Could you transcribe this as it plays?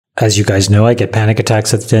As you guys know, I get panic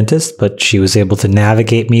attacks at the dentist, but she was able to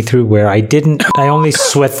navigate me through where I didn't. I only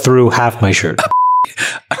sweat through half my shirt.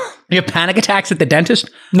 You have panic attacks at the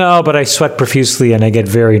dentist? No, but I sweat profusely and I get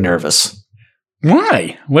very nervous.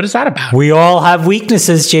 Why? What is that about? We all have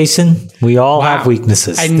weaknesses, Jason. We all have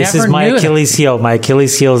weaknesses. This is my Achilles heel. My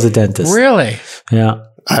Achilles heel is a dentist. Really? Yeah.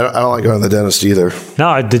 I don't like going to the dentist either.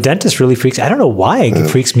 No, the dentist really freaks. I don't know why it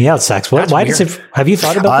freaks me out, Sax. Why does it? Have you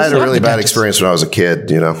thought about this? I had a really bad experience when I was a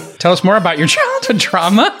kid, you know. Tell us more about your childhood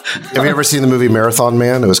trauma. Have you ever seen the movie Marathon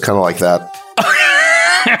Man? It was kind of like that.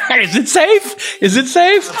 Is it safe? Is it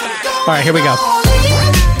safe? All right, here we go.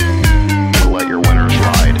 Let your winners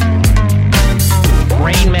ride.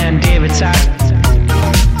 Rain Man David Sax.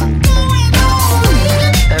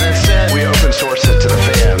 And instead, we open source it to the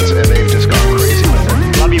fans, and they've just gone crazy with it.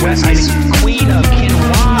 Love you, West Queen of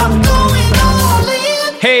Quinoa.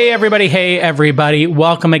 Hey, everybody.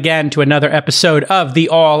 Welcome again to another episode of the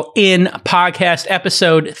All In Podcast,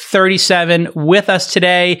 episode 37. With us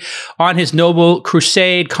today on his noble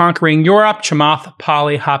crusade conquering Europe, Chamath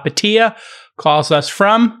Palihapitiya calls us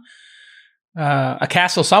from a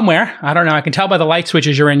castle somewhere. I don't know. I can tell by the light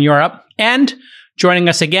switches you're in Europe. And joining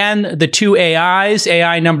us again, the two AIs,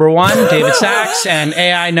 AI number one, David Sachs, and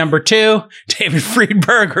AI number two, David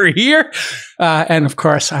Friedberg, are here. And of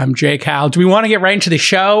course, I'm Jake Howell. Do we want to get right into the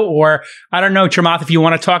show? Or, I don't know, Chamath, if you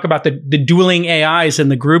want to talk about the dueling AIs in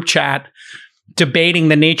the group chat, debating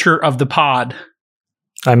the nature of the pod.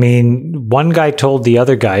 I mean, one guy told the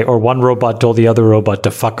other guy, or one robot told the other robot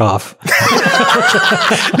to fuck off.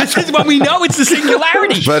 This is what we know. It's the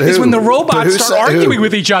singularity. But it's when the robots start arguing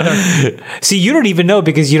with each other. See, you don't even know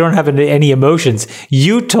because you don't have any emotions.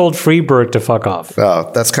 You told Freeberg to fuck off.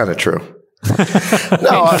 Oh, that's kind of true. In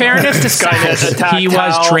fairness to Sachs, he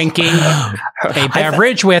was drinking a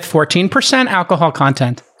beverage with 14% alcohol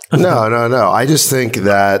content. No. I just think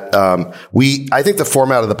that I think the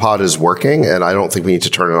format of the pod is working, and I don't think we need to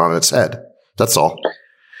turn it on its head. That's all.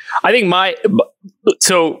 I think we're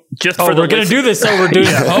going to do this. So we're doing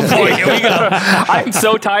it. Oh boy, here we go. I'm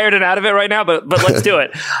so tired and out of it right now, but let's do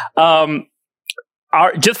it.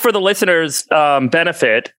 Just for the listeners'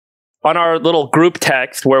 benefit, on our little group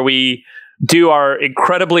text where we do our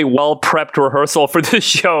incredibly well-prepped rehearsal for this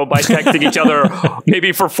show by texting each other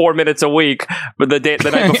maybe for 4 minutes a week, but the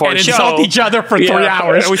night before and the show. Insult each other for 3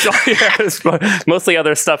 hours. Mostly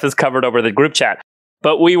other stuff is covered over the group chat.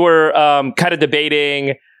 But we were kind of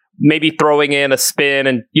debating maybe throwing in a spin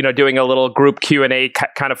and, doing a little group Q&A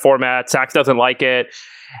kind of format. Sax doesn't like it.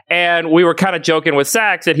 And we were kind of joking with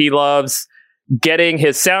Sax that he loves getting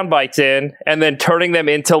his sound bites in and then turning them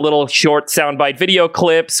into little short soundbite video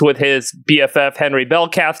clips with his BFF Henry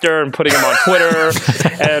Bellcaster and putting them on Twitter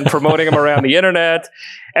and promoting them around the internet.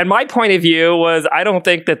 And my point of view was, I don't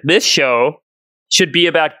think that this show should be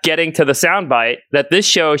about getting to the soundbite, that this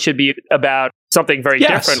show should be about something very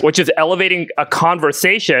different, which is elevating a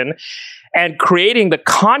conversation and creating the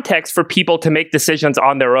context for people to make decisions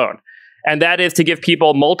on their own. And that is to give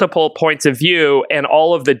people multiple points of view and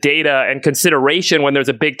all of the data and consideration when there's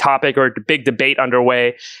a big topic or a big debate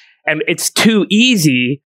underway. And it's too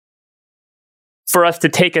easy for us to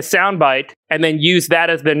take a soundbite and then use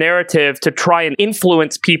that as the narrative to try and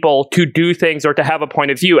influence people to do things or to have a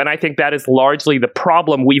point of view. And I think that is largely the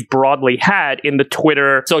problem we've broadly had in the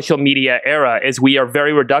Twitter social media era, is we are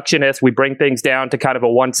very reductionist. We bring things down to kind of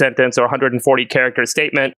a 1 sentence or 140 character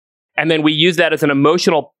statement. And then we use that as an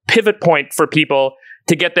emotional pivot point for people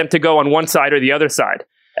to get them to go on one side or the other side,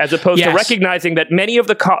 as opposed to recognizing that many of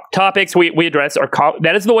the topics we address are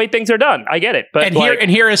that is the way things are done. I get it. But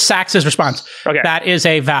here is Sax's response. Okay. That is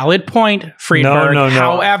a valid point, Friedberg. No.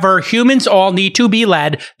 However, humans all need to be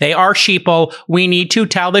led. They are sheeple. We need to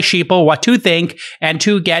tell the sheeple what to think and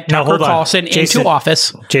to get Tucker Carlson into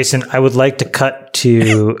office. Jason, I would like to cut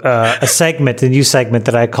to a new segment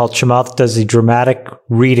that I call Chamath Does a Dramatic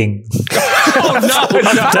Reading. Oh, no.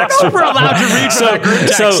 We're allowed to read that group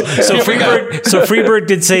text. So Freeberg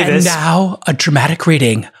did say this. And now a dramatic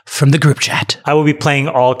reading from the group chat. I will be playing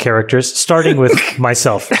all characters, starting with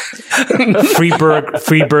myself.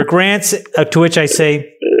 Freeberg rants, to which I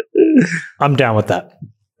say, I'm down with that.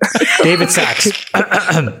 David Sachs.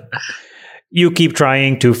 You keep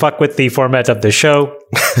trying to fuck with the format of the show.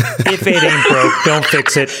 If it ain't broke, don't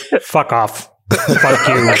fix it. Fuck off. Fuck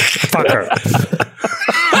you. Fuck her.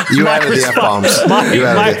 You added the F-bombs.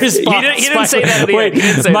 My response. He didn't say that at the end. He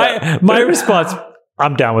didn't say that. My response,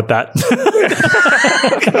 I'm down with that.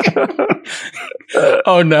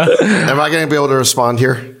 Oh, no. Am I going to be able to respond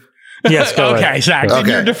here? Yes, go ahead. Okay, Zach, in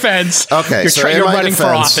your defense. Okay, you're running for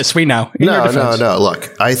office. We know. No.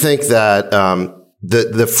 Look, I think that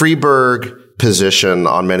the Freeberg position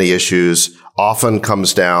on many issues often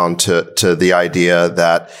comes down to the idea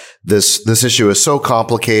that this issue is so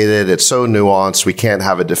complicated, it's so nuanced, we can't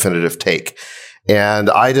have a definitive take. And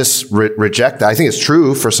I just reject that. I think it's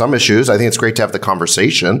true for some issues. I think it's great to have the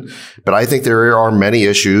conversation, but I think there are many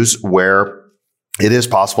issues where it is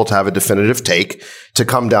possible to have a definitive take, to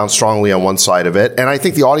come down strongly on one side of it. And I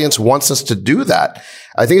think the audience wants us to do that.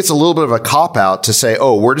 I think it's a little bit of a cop-out to say,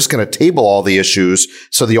 oh, we're just going to table all the issues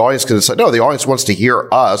so the audience can decide. No, the audience wants to hear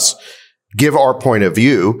us give our point of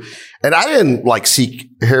view. And I didn't seek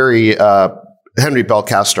Henry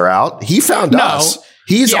Belcaster out. He found us.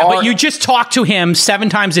 But you just talk to him 7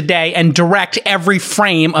 times a day and direct every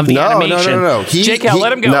frame of the animation. No. JK,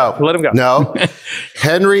 let him go. Let him go. No.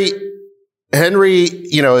 Henry,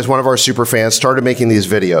 is one of our super fans, started making these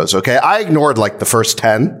videos. Okay. I ignored the first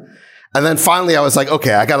 10. And then finally I was like,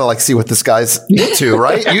 okay, I got to see what this guy's into,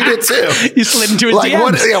 right? You did too. You slid into his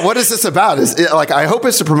DMs. What is this about? Is it, I hope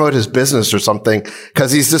it's to promote his business or something,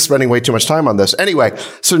 because he's just spending way too much time on this. Anyway,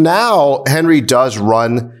 so now Henry does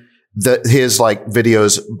run his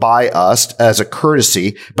videos by us as a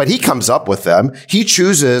courtesy, but he comes up with them. He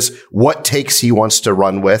chooses what takes he wants to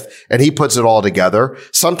run with, and he puts it all together.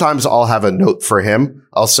 Sometimes I'll have a note for him.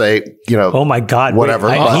 I'll say, oh my God,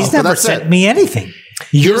 whatever. He's never sent me anything.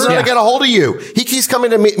 You're going to get a hold of you. He keeps coming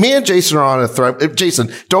to me. Me and Jason are on a thread.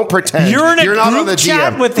 Jason, don't pretend you're not on the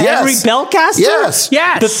chat DM with Henry Belcaster. Yes.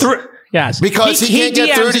 Yes. Because he can't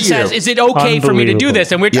get through to you. Says, is it okay for me to do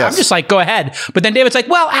this? And I'm just go ahead. But then David's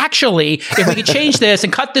well, actually, if we could change this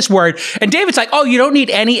and cut this word. And David's oh, you don't need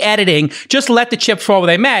any editing. Just let the chips fall where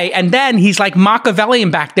they may. And then he's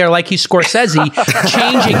Machiavellian back there, he's Scorsese,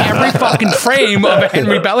 changing every fucking frame of a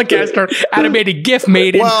Henry Belcaster animated GIF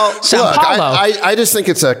made in Sao Paulo. I just think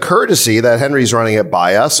it's a courtesy that Henry's running it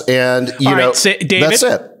by us. And, David, that's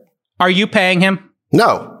it. Are you paying him?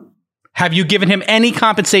 No. Have you given him any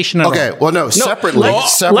compensation at all? Okay, well, no, separately.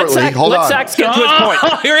 Hold on. Let Sachs get to his point.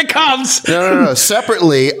 Oh, here it comes. No.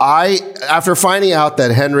 Separately, after finding out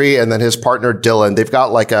that Henry and then his partner Dylan, they've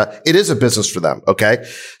got it is a business for them, okay?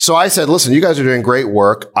 So I said, listen, you guys are doing great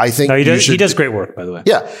work. I think he does great work, by the way.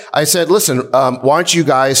 Yeah. I said, listen, why don't you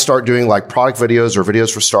guys start doing product videos or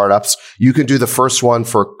videos for startups? You can do the first one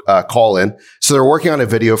for call-in. So they're working on a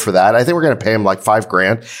video for that. I think we're going to pay them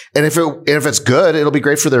 $5,000. And if it's good, it'll be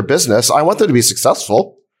great for their business. I want them to be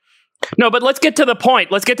successful. No, but let's get to the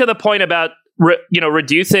point. Let's get to the point about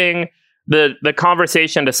reducing the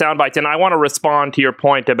conversation to sound bites. And I want to respond to your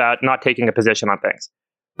point about not taking a position on things.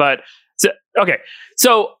 But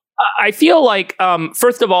so I feel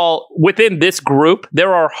first of all, within this group,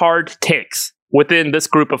 there are hard takes within this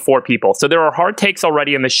group of 4 people. So there are hard takes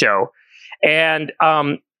already in the show, and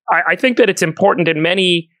I think that it's important in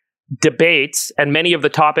many debates and many of the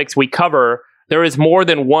topics we cover. There is more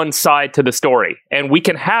than one side to the story, and we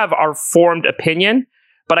can have our formed opinion,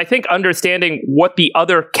 but I think understanding what the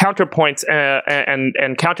other counterpoints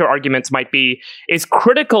and counter arguments might be is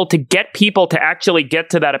critical to get people to actually get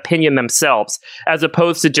to that opinion themselves, as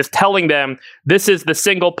opposed to just telling them this is the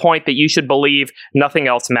single point that you should believe, nothing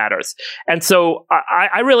else matters. And so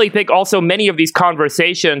I really think also many of these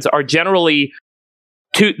conversations are generally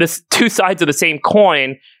two sides of the same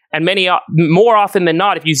coin, and more often than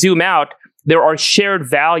not, if you zoom out, there are shared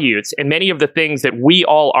values in many of the things that we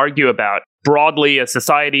all argue about broadly as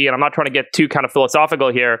society. And I'm not trying to get too kind of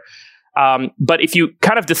philosophical here. But if you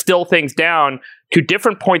kind of distill things down to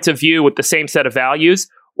different points of view with the same set of values,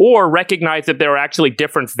 or recognize that there are actually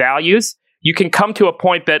different values, you can come to a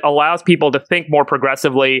point that allows people to think more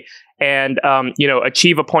progressively and,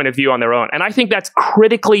 achieve a point of view on their own. And I think that's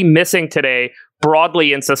critically missing today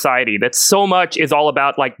broadly in society, that so much is all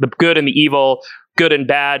about the good and the evil, good and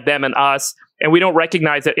bad, them and us. And we don't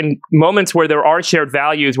recognize that in moments where there are shared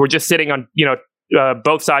values, we're just sitting on,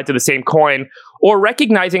 both sides of the same coin, or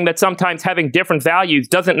recognizing that sometimes having different values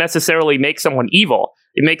doesn't necessarily make someone evil.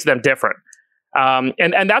 It makes them different.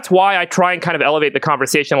 And that's why I try and kind of elevate the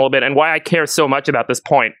conversation a little bit, and why I care so much about this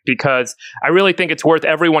point, because I really think it's worth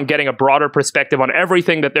everyone getting a broader perspective on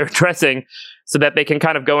everything that they're addressing so that they can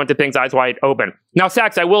kind of go into things eyes wide open. Now,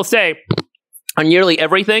 Sachs, I will say on nearly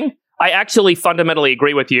everything, I actually fundamentally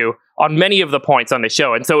agree with you on many of the points on the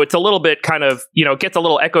show. And so it's a little bit kind of, gets a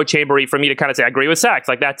little echo chambery for me to kind of say, I agree with Sachs.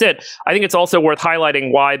 That's it. I think it's also worth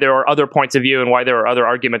highlighting why there are other points of view and why there are other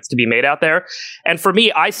arguments to be made out there. And for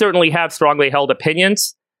me, I certainly have strongly held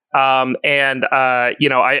opinions. I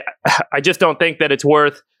just don't think that it's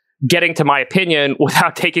worth getting to my opinion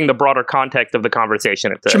without taking the broader context of the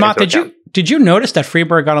conversation. Chamath, did you notice that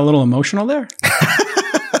Freeberg got a little emotional there?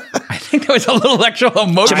 think there was a little extra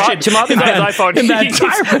emotion. Chamath is on his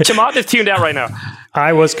iPhone. Chamath is tuned out right now.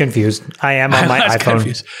 I was confused. I am on my iPhone.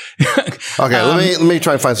 Confused. Okay, let me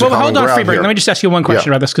try and find some common hold on, ground Freeberg. here. Let me just ask you one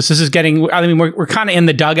question about this, because this is getting, I mean, we're kind of in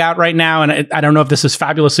the dugout right now, and I don't know if this is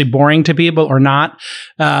fabulously boring to people or not.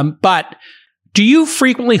 But do you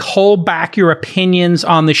frequently hold back your opinions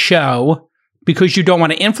on the show because you don't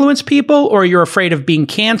want to influence people, or you're afraid of being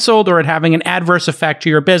canceled or it having an adverse effect to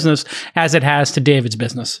your business as it has to David's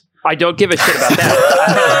business? I don't give a shit about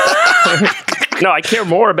that. No, I care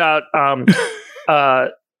more about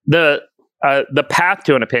the path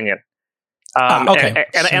to an opinion. Okay.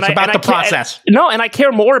 And it's about the process. And I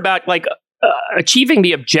care more about achieving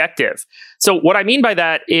the objective. So what I mean by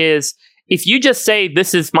that is, if you just say,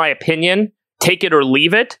 this is my opinion, take it or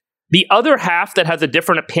leave it, the other half that has a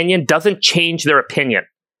different opinion doesn't change their opinion.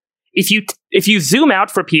 If you zoom out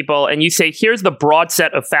for people and you say, here's the broad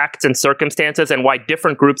set of facts and circumstances and why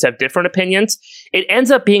different groups have different opinions, it ends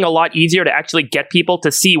up being a lot easier to actually get people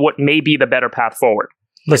to see what may be the better path forward.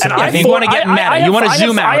 Listen, I think you want to get meta. You want to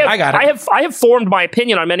zoom out. I got it. I have formed my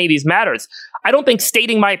opinion on many of these matters. I don't think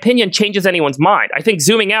stating my opinion changes anyone's mind. I think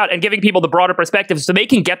zooming out and giving people the broader perspective so they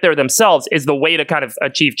can get there themselves is the way to kind of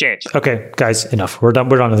achieve change. Okay, guys, enough. We're done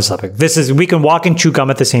with this topic. We can walk and chew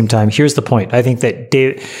gum at the same time. Here's the point. I think that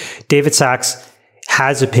David Sachs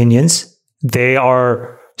has opinions. They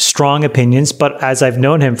are strong opinions, but as I've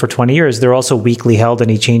known him for 20 years, they're also weakly held and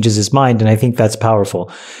he changes his mind. And I think that's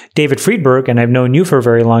powerful. David Friedberg, and I've known you for a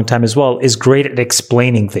very long time as well, is great at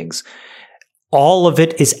explaining things. All of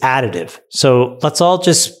it is additive. So let's all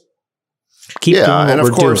just keep doing what we're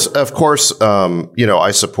doing. Of course,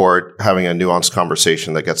 I support having a nuanced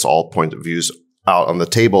conversation that gets all point of views out on the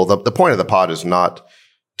table. The point of the pod is not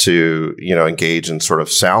to, engage in sort of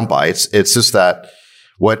sound bites. It's just that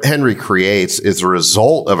what Henry creates is a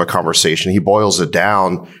result of a conversation. He boils it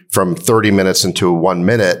down from 30 minutes into 1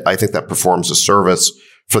 minute. I think that performs a service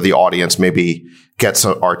for the audience, maybe gets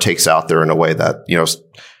our takes out there in a way that,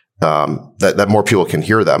 that more people can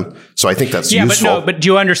hear them. So I think that's useful. But do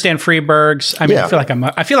you understand Freeberg's? I mean,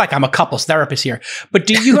 I feel like I'm a couples therapist here. But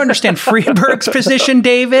do you understand Freeberg's position,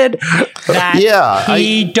 David? That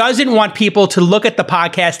he doesn't want people to look at the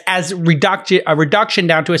podcast as a reduction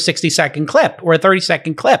down to a 60-second clip or a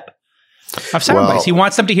 30-second clip of sound bites. He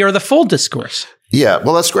wants them to hear the full discourse. Yeah,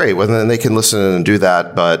 well, that's great. Well, then they can listen and do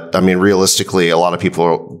that. But I mean, realistically, a lot of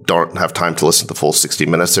people don't have time to listen to the full 60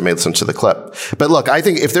 minutes. They may listen to the clip. But look, I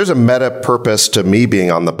think if there's a meta purpose to me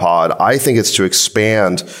being on the pod, I think it's to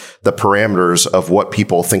expand the parameters of what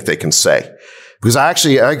people think they can say. Because I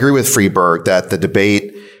agree with Freeberg that the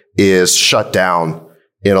debate is shut down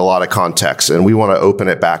in a lot of contexts, and we want to open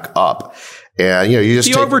it back up. And, you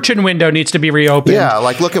just the Overton window needs to be reopened. Yeah,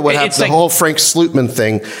 look at what happened. The whole Frank Slootman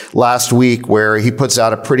thing last week, where he puts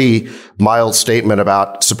out a pretty mild statement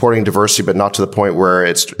about supporting diversity, but not to the point where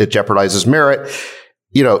it jeopardizes merit.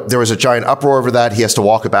 There was a giant uproar over that. He has to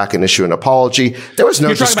walk it back and issue an apology. There was no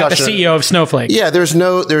discussion. You're talking about the CEO of Snowflake. Yeah, there's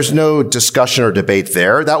no discussion or debate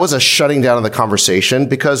there. That was a shutting down of the conversation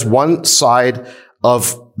because one side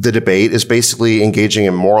of the debate is basically engaging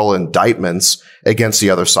in moral indictments against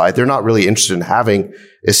the other side. They're not really interested in having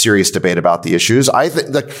a serious debate about the issues. I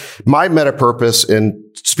think my meta purpose in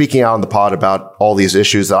speaking out on the pod about all these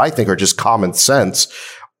issues that I think are just common sense,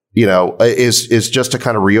 is just to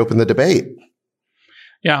kind of reopen the debate.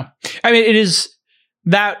 Yeah. I mean, it is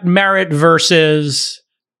that merit versus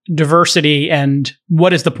diversity and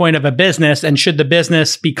what is the point of a business and should the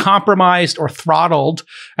business be compromised or throttled?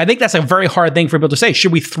 I think that's a very hard thing for people to say.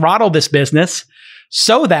 Should we throttle this business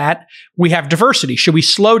so that we have diversity? Should we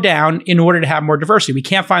slow down in order to have more diversity? We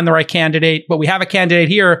can't find the right candidate, but we have a candidate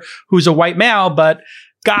here who's a white male, but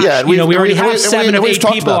gosh, we already have 7 of 8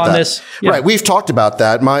 people on this. Yeah. Right. We've talked about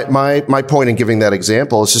that. My point in giving that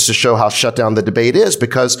example is just to show how shut down the debate is,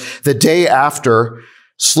 because the day after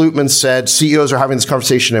Slootman said CEOs are having this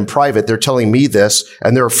conversation in private, they're telling me this,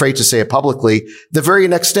 and they're afraid to say it publicly. The very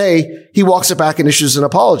next day, he walks it back and issues an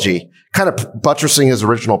apology, kind of buttressing his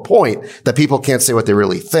original point that people can't say what they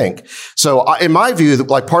really think. So in my view,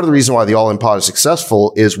 part of the reason why the All-In Pod is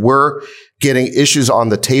successful is we're getting issues on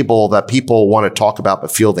the table that people want to talk about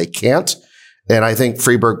but feel they can't. And I think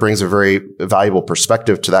Freeberg brings a very valuable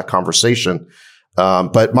perspective to that conversation.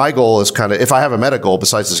 But my goal is kind of, if I have a meta goal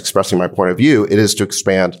besides just expressing my point of view, it is to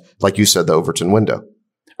expand, like you said, the Overton window.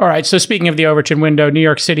 All right. So speaking of the Overton window, New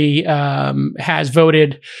York City has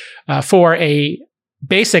voted for a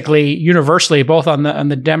basically universally, both on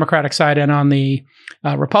the Democratic side and on the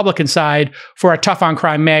Republican side, for a tough on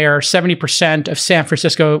crime mayor. 70% of San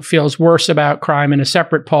Francisco feels worse about crime in a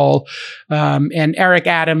separate poll. And Eric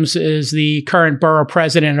Adams is the current borough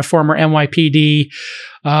president, a former NYPD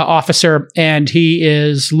officer, and he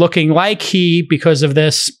is looking like because of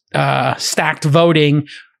this stacked voting,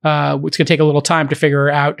 it's going to take a little time to figure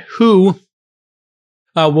out who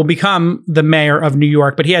will become the mayor of New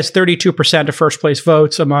York, but he has 32% of first place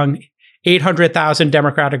votes among 800,000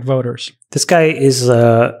 Democratic voters. This guy is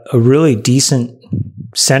a really decent,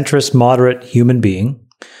 centrist, moderate human being.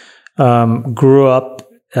 Grew up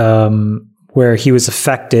where he was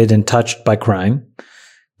affected and touched by crime.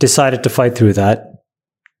 Decided to fight through that.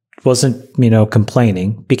 Wasn't,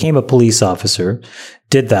 complaining. Became a police officer.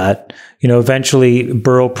 Did that. Eventually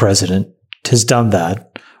borough president. Has done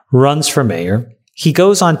that. Runs for mayor. He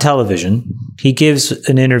goes on television. He gives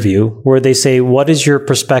an interview where they say, "What is your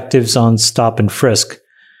perspectives on stop and frisk?"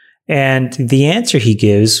 And the answer he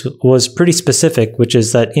gives was pretty specific, which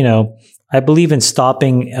is that, I believe in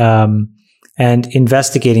stopping and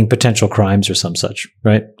investigating potential crimes or some such,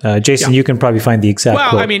 right? Jason, you can probably find the exact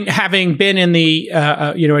quote. Well, I mean, having been in the,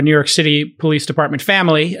 a New York City Police Department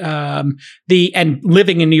family, and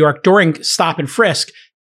living in New York during stop and frisk,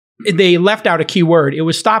 they left out a key word. It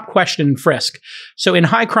was stop, question, and frisk. So in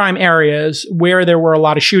high crime areas where there were a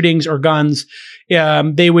lot of shootings or guns,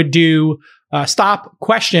 they would do stop,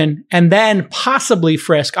 question, and then possibly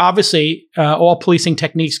frisk. Obviously, all policing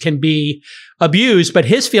techniques can be abused, but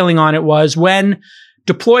his feeling on it was, when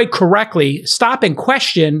deployed correctly, stop and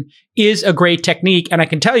question is a great technique. And I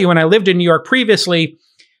can tell you, when I lived in New York previously,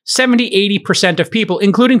 70, 80% of people,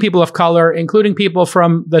 including people of color, including people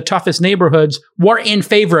from the toughest neighborhoods, were in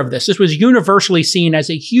favor of this. This was universally seen as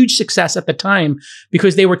a huge success at the time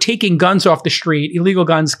because they were taking guns off the street, illegal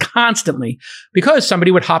guns, constantly, because somebody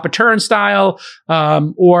would hop a turnstile,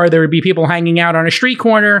 or there would be people hanging out on a street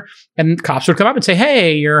corner, and cops would come up and say,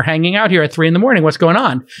 "Hey, you're hanging out here at 3 a.m. What's going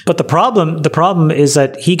on?" But the problem is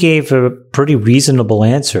that he gave a pretty reasonable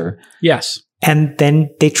answer. Yes. And then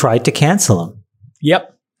they tried to cancel him. Yep.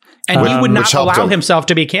 And he would not allow himself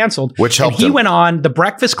to be canceled. Which helped him. He him. went on The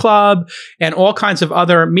Breakfast Club and all kinds of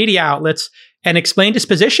other media outlets and explained his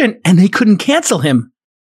position, and they couldn't cancel him.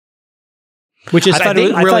 Which is, I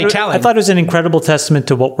think, really telling. I thought it was an incredible testament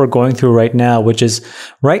to what we're going through right now, which is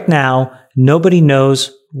right now, nobody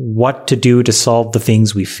knows what to do to solve the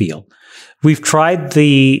things we feel. We've tried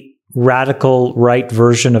the radical right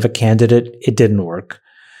version of a candidate. It didn't work.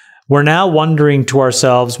 We're now wondering to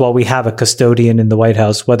ourselves, while we have a custodian in the White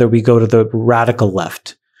House, whether we go to the radical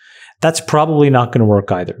left. That's probably not going to work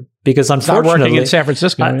either, because unfortunately, it's not working in San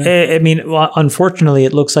Francisco. Unfortunately,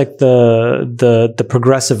 it looks like the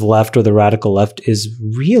progressive left or the radical left is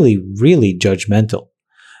really, really judgmental,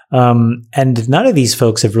 and none of these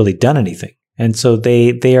folks have really done anything. And so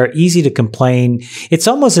they are easy to complain. It's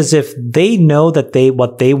almost as if they know that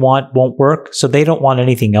what they want won't work, so they don't want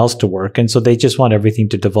anything else to work. And so they just want everything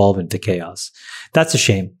to devolve into chaos. That's a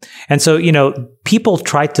shame. And so, people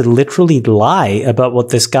try to literally lie about what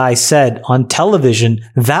this guy said on television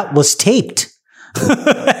that was taped.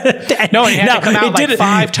 No, he had to come out like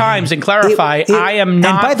 5 times and clarify, I am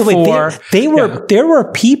not. And by the way, there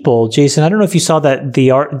were people, Jason, I don't know if you saw that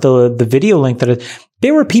the video link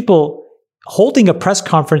there were people holding a press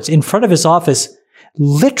conference in front of his office,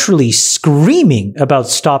 literally screaming about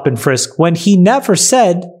stop and frisk when he never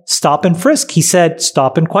said stop and frisk. He said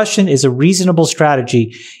stop and question is a reasonable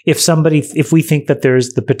strategy if we think that there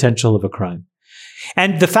is the potential of a crime.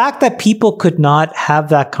 And the fact that people could not have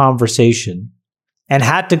that conversation and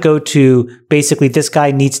had to go to basically this guy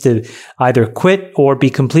needs to either quit or be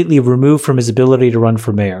completely removed from his ability to run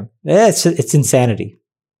for mayor. It's insanity.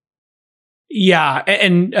 Yeah,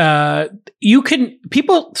 and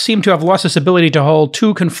people seem to have lost this ability to hold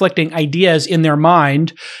 2 conflicting ideas in their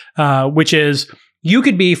mind, which is, you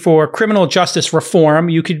could be for criminal justice reform,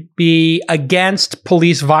 you could be against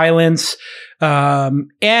police violence,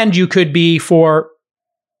 and you could be for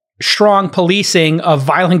strong policing of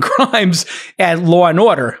violent crimes and law and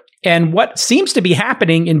order. And what seems to be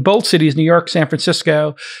happening in both cities, New York, San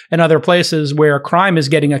Francisco, and other places where crime is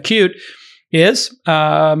getting acute, is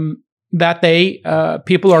that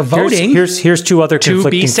people are voting. Here's 2 other conflicting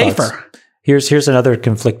to be safer. Thoughts. Here's another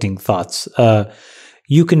conflicting thoughts.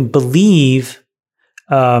 You can believe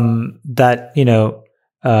that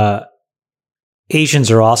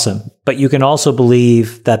Asians are awesome, but you can also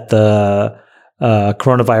believe that the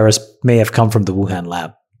coronavirus may have come from the Wuhan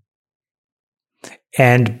lab.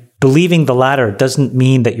 And believing the latter doesn't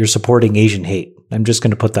mean that you're supporting Asian hate. I'm just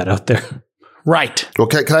going to put that out there. Right. Well,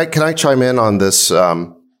 can I chime in on this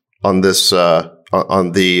on the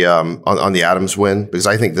Adams win, because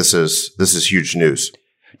I think this is huge news.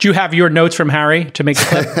 Do you have your notes from Harry to make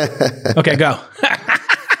the clip? Okay, go.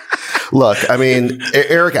 Look, I mean,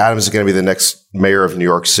 Eric Adams is going to be the next mayor of New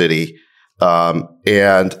York City.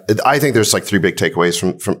 And I think there's like three big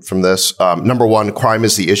takeaways from this. Number one, crime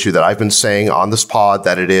is the issue that I've been saying on this pod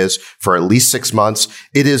that it is for at least 6 months.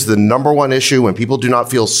 It is the number one issue when people do not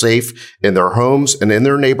feel safe in their homes and in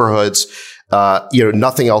their neighborhoods.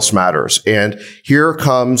 Nothing else matters. And here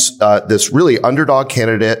comes, this really underdog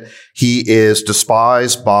candidate. He is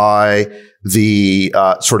despised by the,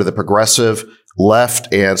 sort of the progressive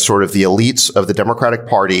left and sort of the elites of the Democratic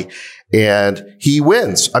Party. And he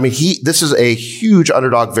wins. I mean, this is a huge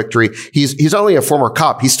underdog victory. He's only a former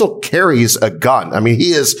cop. He still carries a gun. I mean,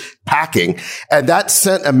 he is packing. And that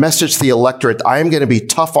sent a message to the electorate. I am going to be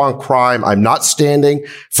tough on crime. I'm not standing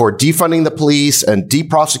for defunding the police and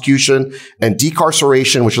deprosecution and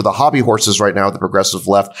decarceration, which are the hobby horses right now of the progressive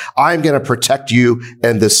left. I'm going to protect you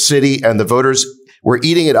and the city and the voters. We're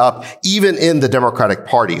eating it up, even in the Democratic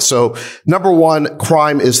Party. So number one,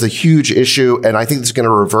 crime is the huge issue. And I think it's going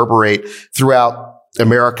to reverberate throughout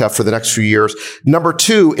America for the next few years. Number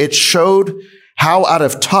two, it showed how out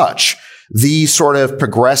of touch these sort of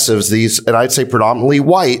progressives, and I'd say predominantly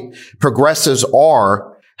white progressives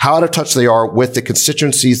are, how out of touch they are with the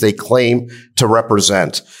constituencies they claim to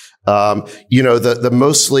represent. The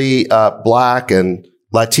mostly, black and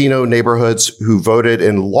Latino neighborhoods who voted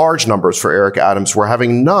in large numbers for Eric Adams were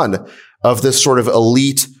having none of this sort of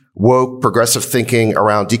elite, woke, progressive thinking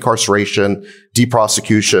around decarceration,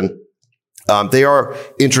 deprosecution. They are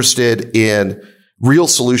interested in real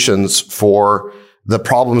solutions for the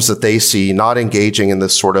problems that they see, not engaging in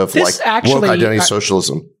this sort of woke identity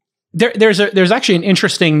socialism. There's actually an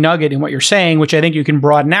interesting nugget in what you're saying, which I think you can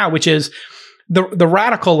broaden out, which is the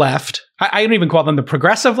radical left. I don't even call them the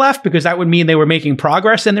progressive left, because that would mean they were making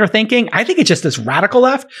progress in their thinking. I think it's just this radical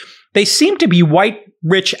left. They seem to be white,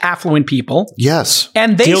 rich, affluent people. Yes.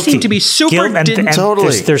 And they seem to be super...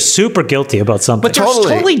 totally. They're super guilty about something. But they're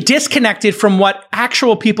totally disconnected from what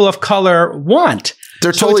actual people of color want.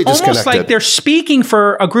 They're totally disconnected. It's almost like they're speaking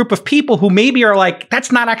for a group of people who maybe are like,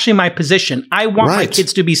 that's not actually my position. I want my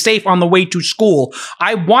kids to be safe on the way to school.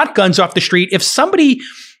 I want guns off the street. If somebody...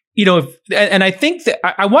 and I think that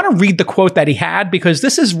I want to read the quote that he had, because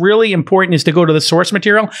this is really important, is to go to the source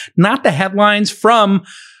material, not the headlines from,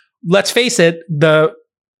 let's face it, the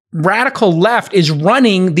radical left is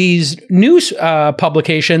running these news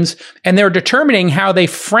publications, and they're determining how they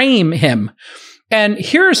frame him. And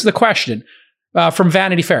here's the question from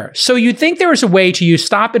Vanity Fair. So you'd think there is a way to use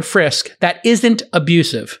stop and frisk that isn't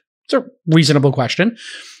abusive? It's a reasonable question.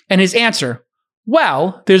 And his answer,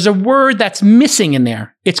 well, there's a word that's missing in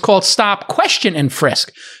there. It's called stop, question, and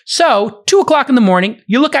frisk. So, 2:00 in the morning,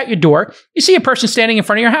 you look out your door, you see a person standing in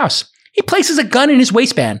front of your house. He places a gun in his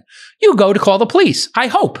waistband. You go to call the police. I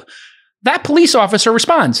hope. That police officer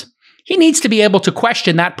responds. He needs to be able to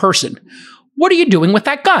question that person. What are you doing with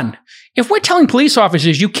that gun? If we're telling police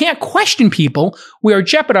officers you can't question people, we are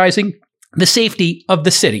jeopardizing the safety of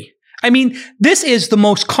the city. I mean, this is the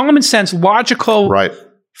most common sense, logical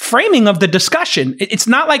framing of the discussion. It's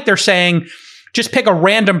not like they're saying, just pick a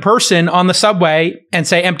random person on the subway and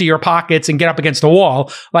say, empty your pockets and get up against the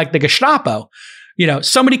wall, like the Gestapo.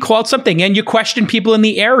 Somebody called something and you question people in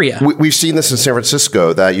the area. We've seen this in San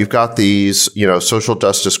Francisco, that you've got these, social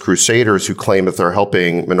justice crusaders who claim that they're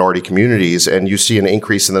helping minority communities, and you see an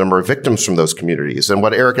increase in the number of victims from those communities. And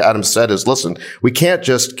what Eric Adams said is, listen, we can't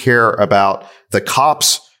just care about the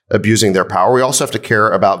cops abusing their power. We also have to care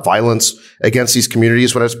about violence against these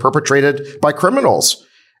communities when it's perpetrated by criminals.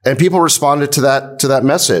 And people responded to that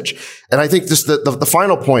message. And I think the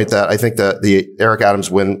final point that I think that the Eric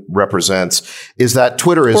Adams win represents is that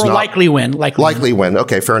Twitter is not likely win.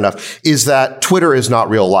 Okay, fair enough. Is that Twitter is not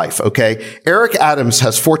real life. Okay. Eric Adams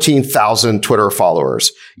has 14,000 Twitter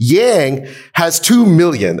followers. Yang has 2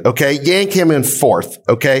 million. Okay. Yang came in fourth.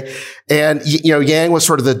 Okay. And, Yang was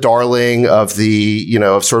sort of the darling of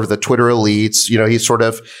of sort of the Twitter elites. He's sort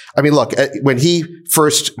of, look, when he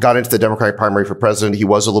first got into the Democratic primary for president, he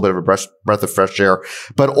was a little bit of a breath of fresh air,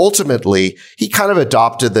 but ultimately he kind of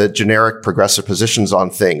adopted the generic progressive positions on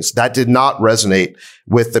things that did not resonate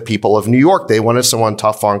with the people of New York. They wanted someone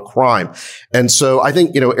tough on crime. And so I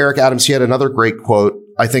think, Eric Adams, he had another great quote,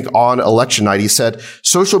 I think, on election night. He said,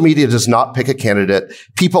 social media does not pick a candidate.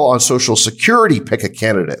 People on Social Security pick a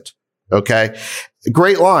candidate. Okay.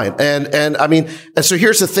 Great line. And so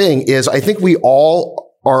here's the thing is, I think we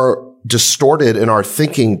all are distorted in our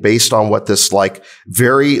thinking based on what this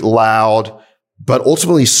very loud, but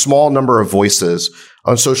ultimately small number of voices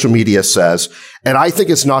on social media says, and I think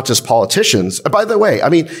it's not just politicians. And by the way, I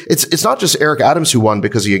mean, it's not just Eric Adams who won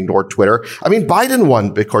because he ignored Twitter. I mean, Biden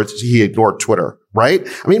won because he ignored Twitter, right?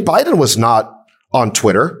 I mean, Biden was not on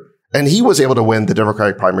Twitter and he was able to win the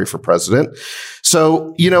Democratic primary for president.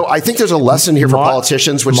 So, I think there's a lesson here for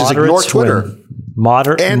politicians, which is ignore Twitter.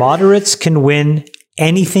 Moderates can win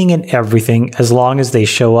anything and everything as long as they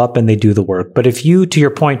show up and they do the work. But if you, to your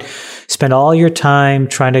point, spend all your time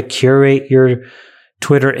trying to curate your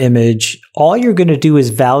Twitter image, all you're going to do is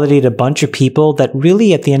validate a bunch of people that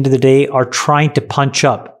really at the end of the day are trying to punch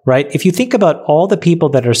up, right? If you think about all the people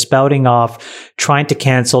that are spouting off, trying to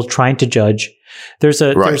cancel, trying to judge, there's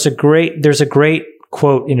a great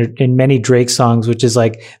quote in many Drake songs, which is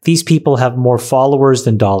like, these people have more followers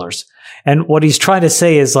than dollars. And what he's trying to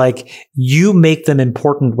say is like, you make them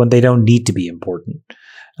important when they don't need to be important.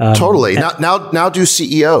 Totally. Now do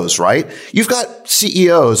CEOs, right? You've got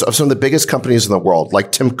CEOs of some of the biggest companies in the world,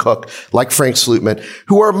 like Tim Cook, like Frank Slootman,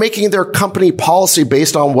 who are making their company policy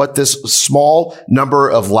based on what this small number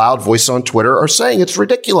of loud voices on Twitter are saying. It's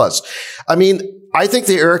ridiculous. I mean, I think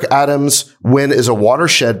the Eric Adams win is a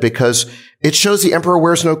watershed because it shows the emperor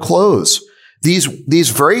wears no clothes.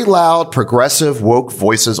 These very loud, progressive, woke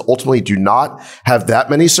voices ultimately do not have that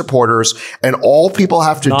many supporters, and all people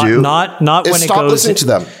have to do is stop listening to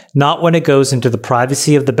them. Not when it goes into the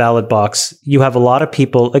privacy of the ballot box. You have a lot of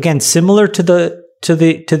people, again, similar to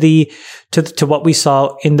what we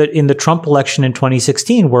saw in the Trump election in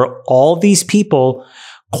 2016, where all these people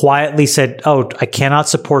quietly said, "Oh, I cannot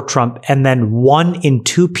support Trump," and then 1 in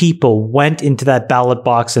 2 people went into that ballot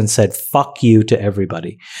box and said, "Fuck you" to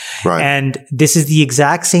everybody. Right. And this is the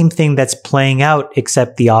exact same thing that's playing out,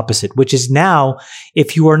 except the opposite, which is now,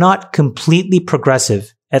 if you are not completely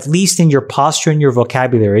progressive, at least in your posture and your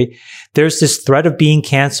vocabulary, there's this threat of being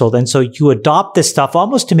canceled. And so you adopt this stuff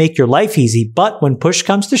almost to make your life easy. But when push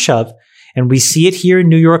comes to shove, and we see it here in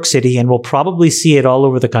New York City, and we'll probably see it all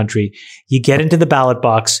over the country, you get into the ballot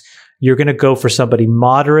box, you're going to go for somebody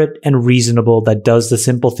moderate and reasonable that does the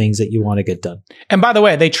simple things that you want to get done. And by the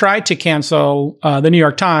way, they tried to cancel, the New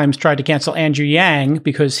York Times tried to cancel Andrew Yang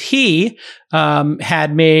because he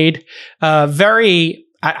had made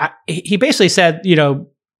he basically said,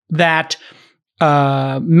 that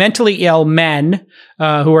mentally ill men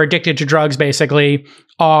who are addicted to drugs basically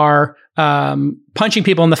are punching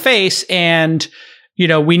people in the face, and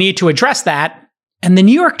we need to address that. And the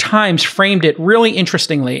New York Times framed it really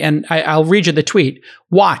interestingly, and I'll read you the tweet.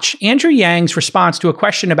 Watch Andrew Yang's response to a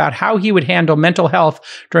question about how he would handle mental health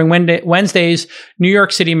during Wednesday's New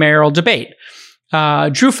York City mayoral debate.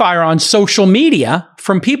 Drew fire on social media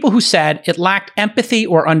from people who said it lacked empathy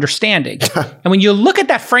or understanding. And when you look at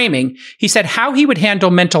that framing, he said how he would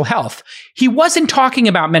handle mental health. He wasn't talking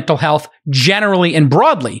about mental health generally and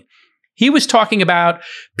broadly. He was talking about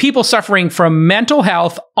people suffering from mental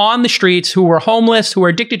health on the streets who were homeless, who were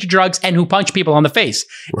addicted to drugs, and who punch people on the face.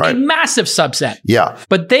 Right. A massive subset. Yeah.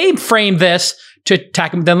 But they framed this to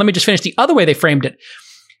attack him. Then let me just finish the other way they framed it.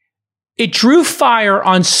 It drew fire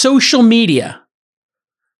on social media.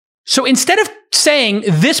 So instead of saying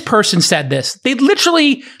this person said this, they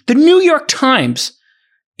literally, the New York Times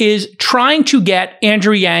is trying to get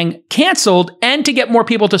Andrew Yang canceled and to get more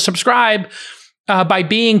people to subscribe by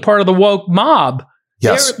being part of the woke mob.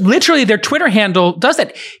 Yes. Literally, their Twitter handle does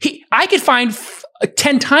that. I could find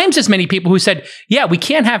 10 times as many people who said, yeah, we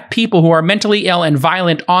can't have people who are mentally ill and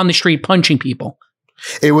violent on the street punching people.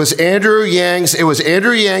 It was Andrew Yang's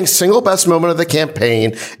single best moment of the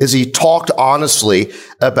campaign is he talked honestly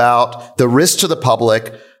about the risk to the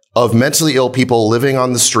public of mentally ill people living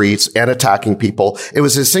on the streets and attacking people. It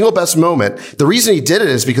was his single best moment. The reason he did it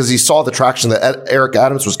is because he saw the traction that Eric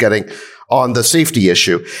Adams was getting on the safety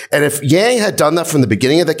issue. And if Yang had done that from the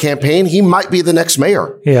beginning of the campaign, he might be the next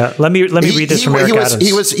mayor. Yeah. Let me read this from Eric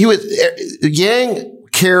Adams. Yang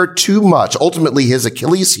cared too much. Ultimately, his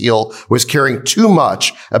Achilles heel was caring too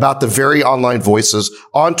much about the very online voices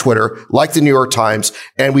on Twitter, like the New York Times.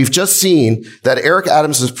 And we've just seen that Eric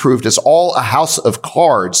Adams has proved it's all a house of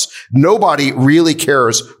cards. Nobody really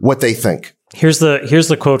cares what they think. Here's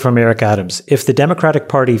the quote from Eric Adams. If the Democratic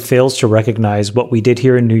Party fails to recognize what we did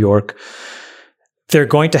here in New York, they're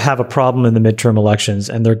going to have a problem in the midterm elections,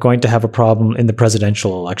 and they're going to have a problem in the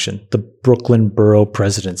presidential election. The Brooklyn borough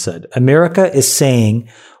president said, America is saying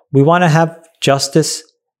we want to have justice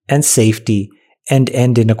and safety and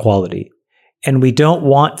end inequality. And we don't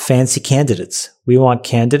want fancy candidates. We want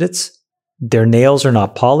candidates. Their nails are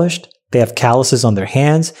not polished. They have calluses on their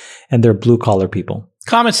hands, and they're blue collar people.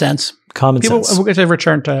 Common sense. Common sense. We're going to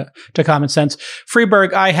return to common sense.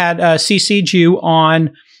 Freeberg, I had CC'd you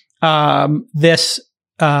on this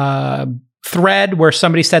thread where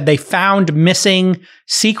somebody said they found missing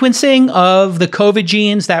sequencing of the COVID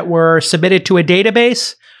genes that were submitted to a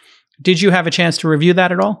database. Did you have a chance to review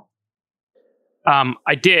that at all?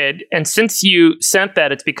 I did. And since you sent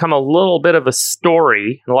that, it's become a little bit of a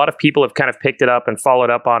story. A lot of people have kind of picked it up and followed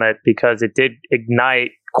up on it because it did ignite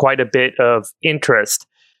quite a bit of interest.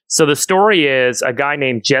 So the story is a guy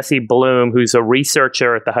named Jesse Bloom, who's a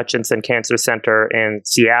researcher at the Hutchinson Cancer Center in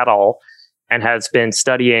Seattle and has been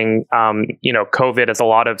studying, COVID, as a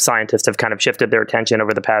lot of scientists have kind of shifted their attention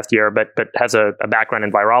over the past year, but has a background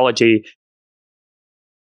in virology.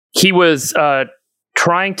 He was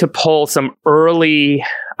trying to pull some early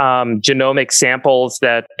genomic samples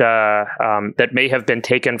that may have been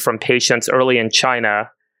taken from patients early in China.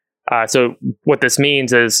 So what this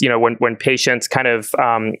means is, when patients kind of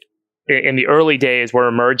in the early days were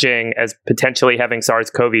emerging as potentially having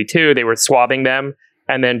SARS-CoV-2, they were swabbing them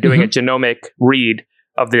and then doing a genomic read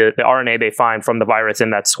of the RNA they find from the virus in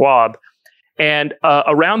that swab. And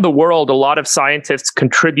around the world, a lot of scientists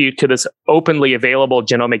contribute to this openly available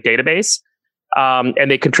genomic database.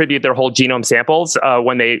 And they contribute their whole genome samples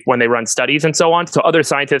when they run studies and so on. So other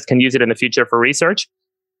scientists can use it in the future for research.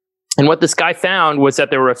 And what this guy found was that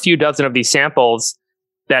there were a few dozen of these samples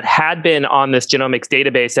that had been on this genomics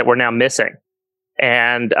database that were now missing.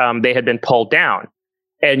 And they had been pulled down.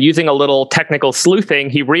 And using a little technical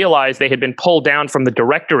sleuthing, he realized they had been pulled down from the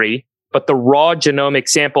directory, but the raw genomic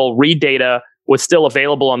sample read data was still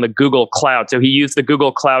available on the Google Cloud. So he used the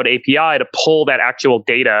Google Cloud API to pull that actual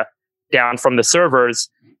data down from the servers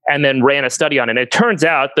and then ran a study on it. And it turns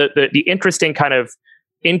out that the interesting kind of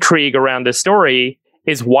intrigue around this story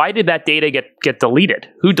is, why did that data get deleted?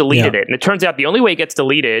 Who deleted it? And it turns out the only way it gets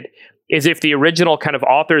deleted is if the original kind of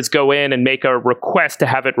authors go in and make a request to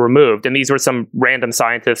have it removed. And these were some random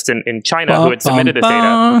scientists in China who had submitted this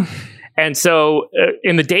data. And so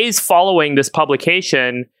in the days following this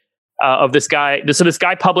publication of this guy, so this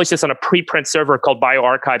guy published this on a preprint server called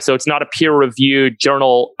bioRxiv. So it's not a peer-reviewed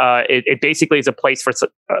journal. It basically is a place for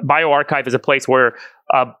bioRxiv is a place where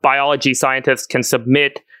biology scientists can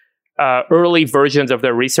submit early versions of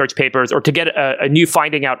their research papers, or to get a new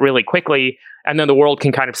finding out really quickly, and then the world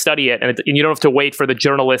can kind of study it, and you don't have to wait for the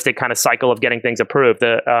journalistic kind of cycle of getting things approved,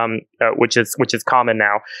 which is common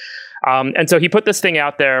now. And so he put this thing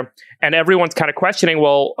out there, and everyone's kind of questioning,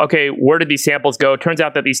 well, okay, where did these samples go? It turns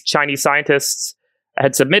out that these Chinese scientists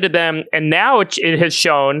had submitted them, and now it has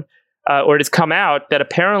shown, or it has come out, that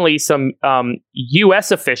apparently some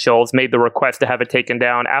U.S. officials made the request to have it taken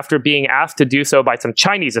down after being asked to do so by some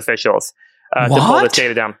Chinese officials to pull this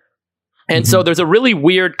data down. And so there's a really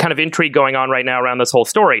weird kind of intrigue going on right now around this whole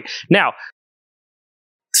story. Now,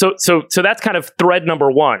 so that's kind of thread number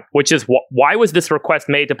one, which is why was this request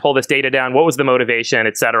made to pull this data down? What was the motivation,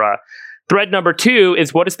 et cetera? Thread number two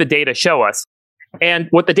is, what does the data show us? And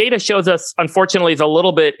what the data shows us, unfortunately, is a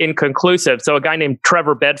little bit inconclusive. So a guy named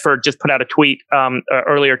Trevor Bedford just put out a tweet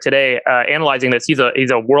earlier today analyzing this. He's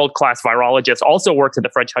a world-class virologist, also works at the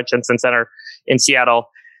French Hutchinson Center in Seattle.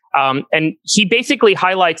 And he basically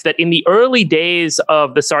highlights that in the early days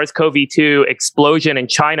of the SARS-CoV-2 explosion in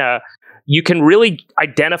China, you can really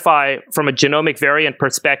identify from a genomic variant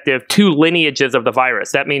perspective two lineages of the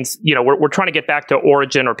virus. That means, we're trying to get back to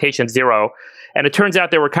origin or patient zero. And it turns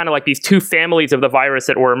out there were kind of like these two families of the virus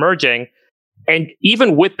that were emerging. And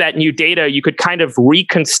even with that new data, you could kind of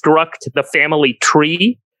reconstruct the family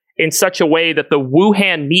tree in such a way that the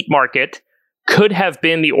Wuhan meat market could have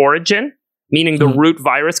been the origin, meaning the root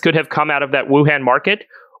virus could have come out of that Wuhan market,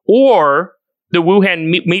 or the Wuhan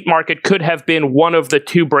meat market could have been one of the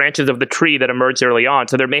two branches of the tree that emerged early on.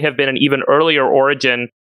 So there may have been an even earlier origin,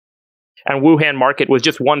 and Wuhan market was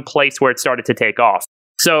just one place where it started to take off.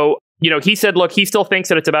 So, he said, look, he still thinks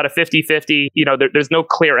that it's about a 50-50. There's no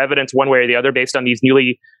clear evidence one way or the other based on these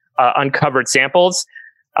newly uncovered samples.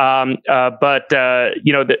 But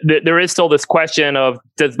there is still this question of,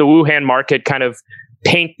 does the Wuhan market kind of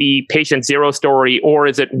paint the patient zero story, or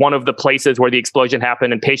is it one of the places where the explosion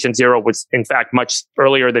happened and patient zero was in fact much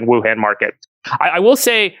earlier than Wuhan market? I will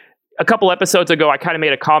say, a couple episodes ago, I kind of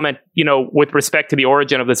made a comment, with respect to the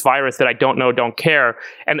origin of this virus that I don't know, don't care.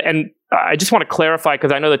 And I just want to clarify,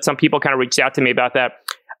 because I know that some people kind of reached out to me about that.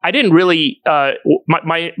 I didn't really,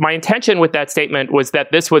 my intention with that statement was that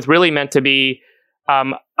this was really meant to be,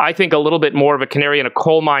 I think, a little bit more of a canary in a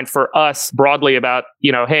coal mine for us broadly about,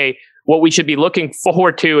 hey, what we should be looking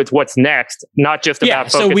forward to is what's next, not just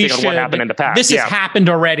about focusing on what happened in the past. This has happened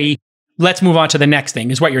already. let's move on to the next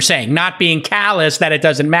thing, is what you're saying, not being callous that it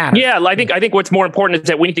doesn't matter. Yeah, I think what's more important is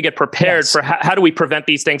that we need to get prepared for how do we prevent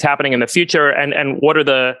these things happening in the future, and what are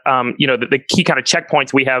the the key kind of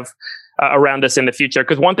checkpoints we have around this in the future.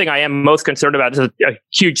 Because one thing I am most concerned about, this is a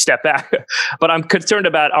huge step back, but I'm concerned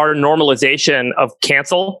about our normalization of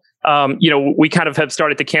cancel. We kind of have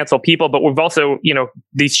started to cancel people, but we've also,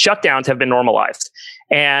 these shutdowns have been normalized.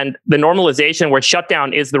 And the normalization where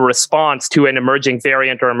shutdown is the response to an emerging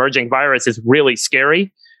variant or emerging virus is really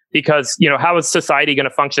scary, because, how is society going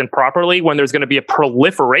to function properly when there's going to be a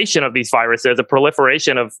proliferation of these viruses, a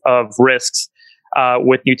proliferation of risks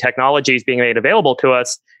with new technologies being made available to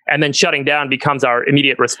us, and then shutting down becomes our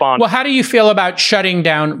immediate response. Well, how do you feel about shutting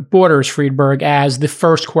down borders, Friedberg, as the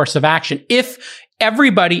first course of action? If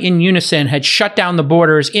everybody in unison had shut down the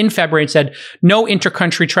borders in February and said no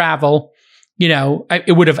intercountry travel,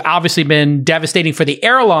 it would have obviously been devastating for the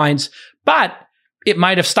airlines, but it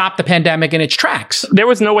might have stopped the pandemic in its tracks. There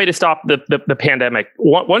was no way to stop the pandemic.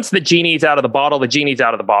 Once the genie's out of the bottle, the genie's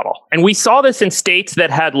out of the bottle. And we saw this in states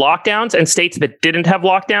that had lockdowns and states that didn't have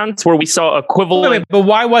lockdowns, where we saw equivalent. Wait, but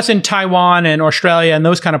why wasn't Taiwan and Australia and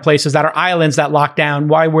those kind of places that are islands that locked down,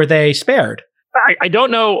 why were they spared? I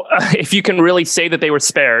don't know if you can really say that they were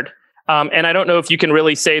spared. And I don't know if you can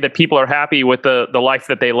really say that people are happy with the life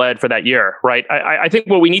that they led for that year, right? I think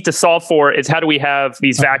what we need to solve for is how do we have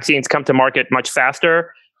these vaccines come to market much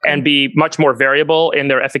faster and be much more variable in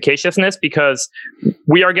their efficaciousness, because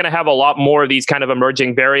we are going to have a lot more of these kind of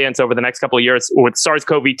emerging variants over the next couple of years with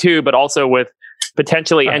SARS-CoV-2, but also with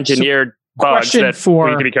potentially engineered bugs that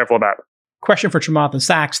we need to be careful about. Question for Chamath and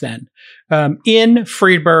Sachs then. In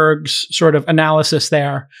Friedberg's sort of analysis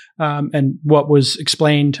there, and what was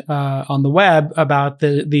explained on the web about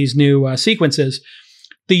these new sequences,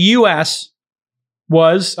 the U.S.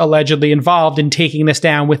 was allegedly involved in taking this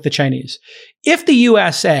down with the Chinese. If the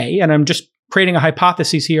USA, and I'm just creating a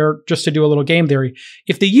hypothesis here just to do a little game theory,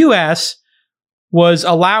 if the U.S. was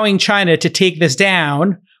allowing China to take this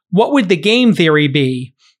down, what would the game theory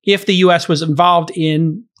be if the U.S. was involved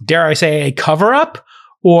in, dare I say, a cover-up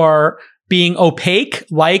or being opaque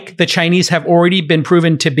like the Chinese have already been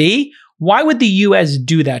proven to be? Why would the U.S.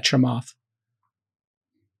 do that, Chamath?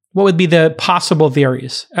 What would be the possible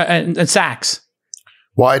theories? And Sachs?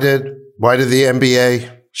 Why did the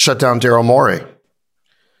NBA shut down Daryl Morey?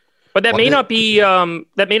 But that may not be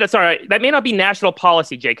national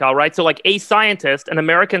policy, J. Cal, right? So like a scientist, an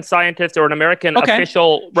American scientist or an American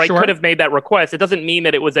official, right, could have made that request. It doesn't mean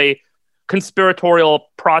that it was a conspiratorial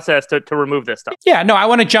process to remove this stuff. Yeah, no, I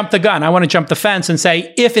want to jump the gun. I want to jump the fence and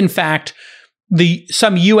say, if in fact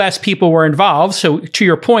some U.S. people were involved, so to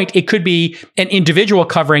your point, it could be an individual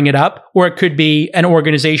covering it up, or it could be an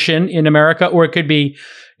organization in America, or it could be,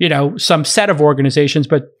 some set of organizations.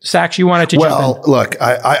 But Sachs, you wanted to jump in. Well, look,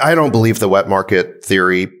 I don't believe the wet market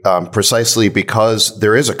theory precisely because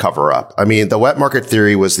there is a cover up. I mean, the wet market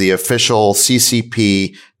theory was the official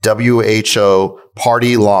CCP WHO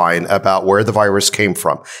party line about where the virus came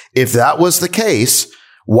from. If that was the case,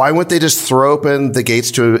 why wouldn't they just throw open the gates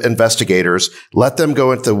to investigators, let them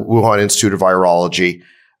go into the Wuhan Institute of Virology?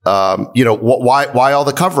 Why all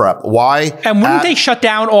the cover up? Why? And wouldn't they shut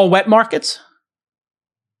down all wet markets?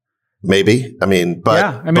 Maybe. I mean,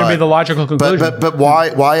 but it'd be the logical conclusion. But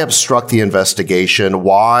why obstruct the investigation?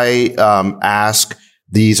 Why ask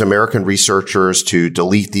these American researchers to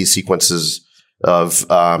delete these sequences of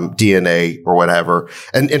DNA or whatever?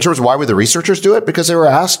 And in terms of why would the researchers do it? Because they were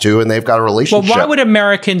asked to, and they've got a relationship. Well, why would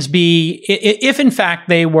Americans be, if in fact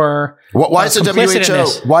they were why is the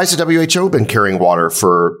WHO? Why has the WHO been carrying water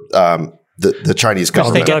for the Chinese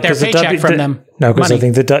government? They get their paycheck from them. No, because I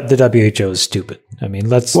think the WHO is stupid. I mean,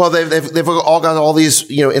 Well, they've all got all these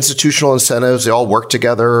institutional incentives. They all work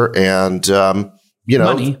together, and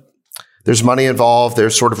money. There's money involved.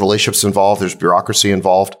 There's sort of relationships involved. There's bureaucracy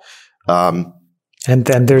involved. And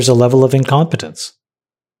then there's a level of incompetence.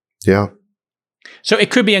 Yeah. So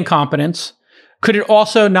it could be incompetence. Could it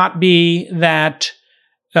also not be that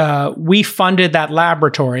we funded that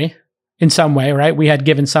laboratory in some way, right? We had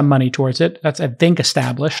given some money towards it. That's, I think,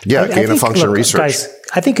 established. Yeah, gain of function research. Guys,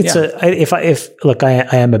 I think it's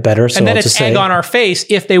I am a better. So and then I'll it's just egg say, on our face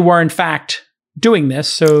if they were in fact doing this.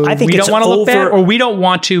 So I think we don't want to look bad, or we don't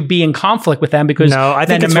want to be in conflict with them because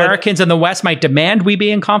then Americans in the West might demand we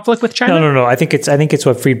be in conflict with China. No. I think it's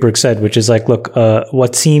what Friedberg said, which is like, look,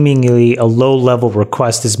 what seemingly a low level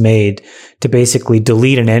request is made to basically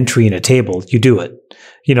delete an entry in a table. You do it,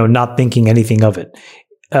 not thinking anything of it.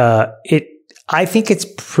 I think it's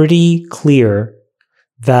pretty clear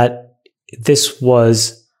that this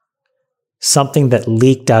was something that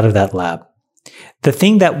leaked out of that lab. The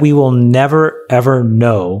thing that we will never, ever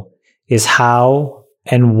know is how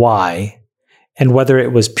and why, and whether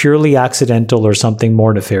it was purely accidental or something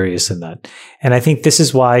more nefarious than that. And I think this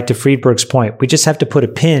is why, to Friedberg's point, we just have to put a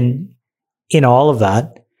pin in all of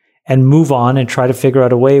that and move on and try to figure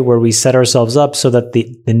out a way where we set ourselves up so that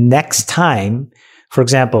the next time, for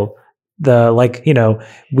example,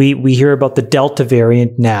 we hear about the Delta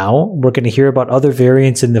variant now. We're going to hear about other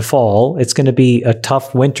variants in the fall. It's going to be a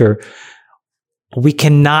tough winter. We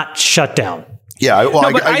cannot shut down. Yeah, well,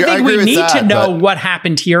 I think we need to know what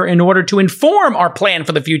happened here in order to inform our plan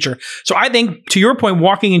for the future. So I think, to your point,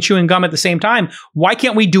 walking and chewing gum at the same time, why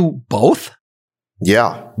can't we do both?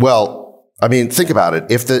 Yeah. Well, I mean, think about it.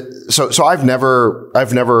 So I've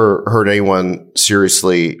never heard anyone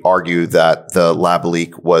seriously argue that the lab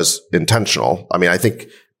leak was intentional. I mean, I think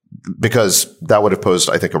because that would have posed,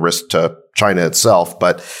 I think, a risk to China itself.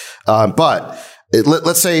 But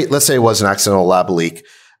let's say it was an accidental lab leak.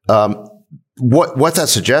 What that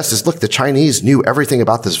suggests is, look, the Chinese knew everything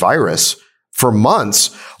about this virus for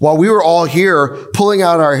months while we were all here pulling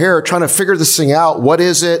out our hair, trying to figure this thing out. What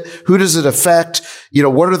is it? Who does it affect?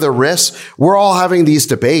 What are the risks? We're all having these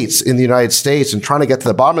debates in the United States and trying to get to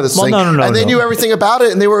the bottom of this thing. And they knew everything about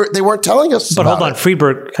it, and they weren't telling us. But hold on,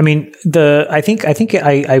 Friedberg. I mean, I think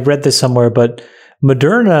I read this somewhere, but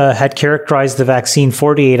Moderna had characterized the vaccine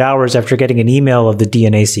 48 hours after getting an email of the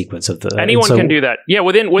DNA sequence of the. Anyone can do that. Yeah,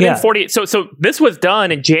 within 48. So this was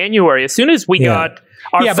done in January. As soon as we got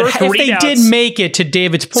our first but if readouts, they did make it, to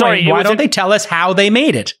David's point, why don't they tell us how they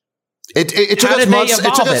made it? It took us months.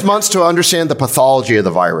 It took us months to understand the pathology of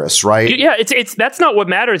the virus, right? Yeah, it's that's not what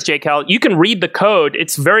matters, JCal. You can read the code;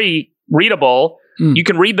 it's very readable. You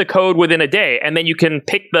can read the code within a day, and then you can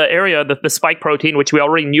pick the area, the spike protein, which we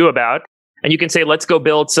already knew about. And you can say, let's go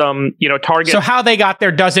build some, target. So how they got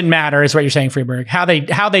there doesn't matter, is what you're saying, Friedberg. How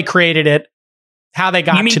they created it, how they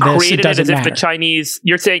got to this, it doesn't matter. If the Chinese,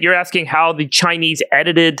 you're asking how the Chinese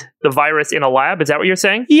edited the virus in a lab? Is that what you're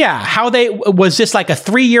saying? Yeah. Was this like a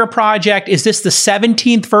 3-year project? Is this the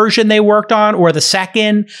 17th version they worked on, or the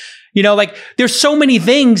second? There's so many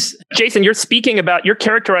things. Jason, you're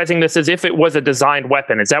characterizing this as if it was a designed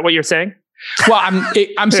weapon. Is that what you're saying? Well,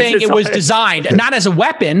 I'm saying it was designed not as a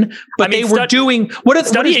weapon, but they were doing what is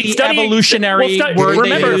the evolutionary word?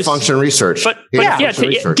 Remember, gain of function research.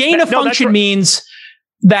 Gain of function means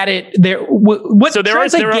that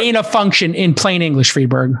translate gain of function in plain English,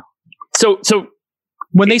 Friedberg? So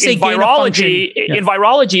when they say gain of function, in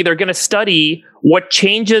virology, they're going to study what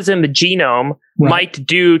changes in the genome might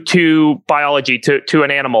do to biology, to an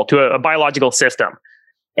animal, to a biological system.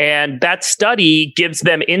 And that study gives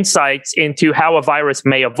them insights into how a virus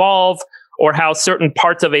may evolve, or how certain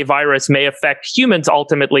parts of a virus may affect humans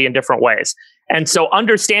ultimately in different ways. And so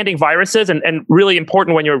understanding viruses, and really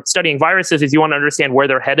important when you're studying viruses, is you want to understand where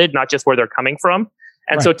they're headed, not just where they're coming from.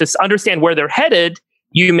 And so to understand where they're headed,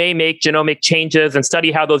 you may make genomic changes and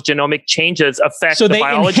study how those genomic changes affect the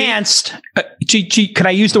biology. So they enhanced, could I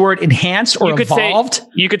use the word enhanced or evolved?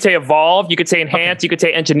 You could say evolved, you could say enhanced, you could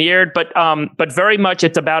say engineered, but very much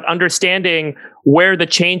it's about understanding where the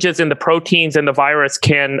changes in the proteins in the virus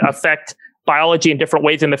can affect biology in different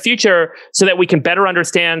ways in the future, so that we can better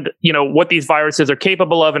understand, what these viruses are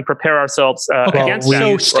capable of and prepare ourselves against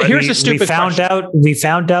them. So here's a stupid question. We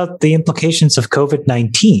found out the implications of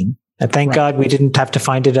COVID-19. And thank God we didn't have to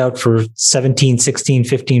find it out for 17, 16,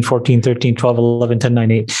 15, 14, 13, 12, 11, 10, 9,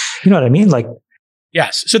 8. You know what I mean?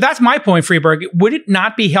 Yes. So that's my point, Friedberg. Would it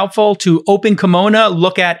not be helpful to open Kimono,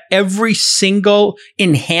 look at every single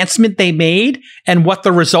enhancement they made and what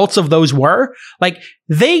the results of those were?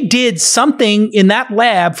 They did something in that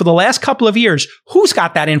lab for the last couple of years. Who's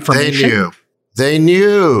got that information? They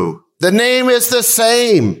knew. The name is the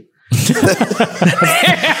same. The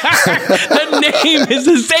name is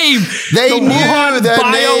the same. They knew the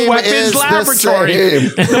bioweapons laboratory.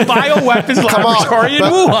 The bioweapons laboratory in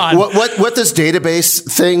Wuhan. What this database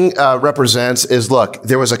thing represents is, look,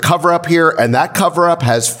 there was a cover up here, and that cover up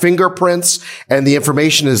has fingerprints, and the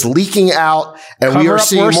information is leaking out, and we are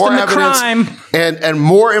seeing more evidence, and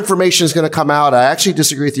more information is going to come out. I actually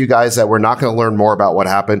disagree with you guys that we're not going to learn more about what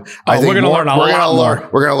happened. I think we're going to learn a lot more.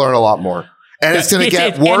 We're going to learn a lot more. And it's going to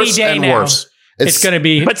get worse and worse. It's going to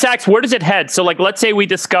be. But Sachs, where does it head? So, let's say we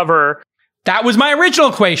discover. That was my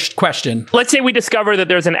original question. Let's say we discover that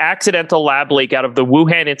there's an accidental lab leak out of the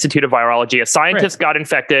Wuhan Institute of Virology. A scientist got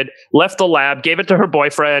infected, left the lab, gave it to her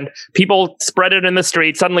boyfriend. People spread it in the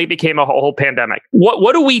street. Suddenly it became a whole pandemic.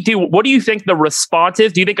 What do we do? What do you think the response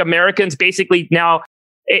is? Do you think Americans basically now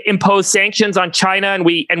impose sanctions on China and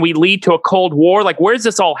we lead to a Cold War? Where's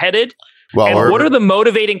this all headed? Well, what are the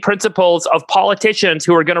motivating principles of politicians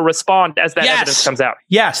who are going to respond as that evidence comes out?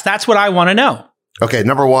 Yes, that's what I want to know. Okay,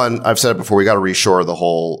 number one, I've said it before, we got to reshore the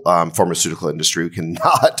whole pharmaceutical industry. We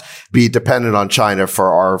cannot be dependent on China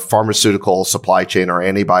for our pharmaceutical supply chain, our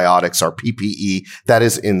antibiotics, our PPE. That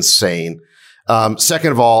is insane.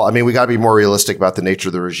 Second of all, I mean, we got to be more realistic about the nature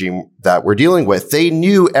of the regime that we're dealing with. They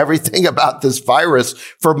knew everything about this virus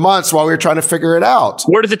for months while we were trying to figure it out.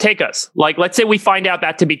 Where does it take us? Like, let's say we find out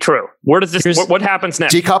that to be true. Where does this, what happens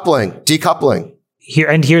next? Decoupling.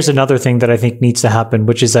 Here's another thing that I think needs to happen,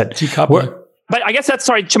 which is that Decoupling. But I guess that's,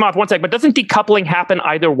 sorry, Chamath, one sec, but doesn't decoupling happen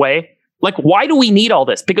either way? Like, why do we need all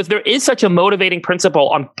this? Because there is such a motivating principle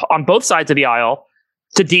on both sides of the aisle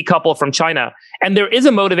to decouple from China. And there is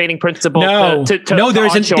a motivating principle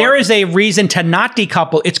there is a reason to not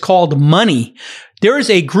decouple. It's called money. There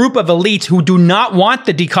is a group of elites who do not want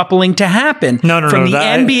the decoupling to happen. From the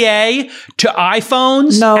NBA to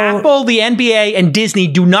iPhones, Apple, the NBA, and Disney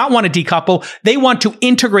do not want to decouple. They want to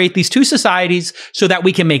integrate these two societies so that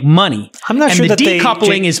we can make money. I'm not sure that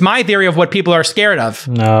decoupling is my theory of what people are scared of.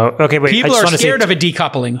 No. Okay, wait. People are scared of a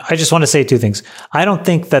decoupling. I just want to say two things. I don't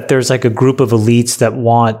think that there's like a group of elites that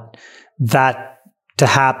want that to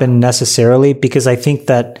happen necessarily, because I think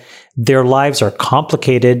that their lives are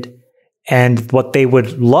complicated. And what they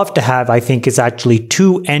would love to have, I think, is actually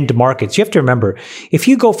two end markets. You have to remember, if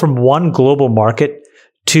you go from one global market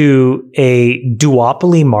to a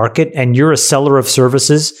duopoly market and you're a seller of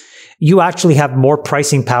services, you actually have more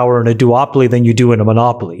pricing power in a duopoly than you do in a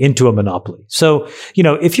monopoly. So,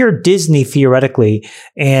 if you're Disney theoretically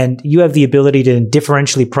and you have the ability to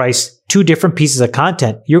differentially price two different pieces of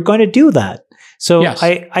content, you're going to do that. So yes.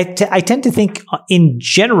 I tend to think in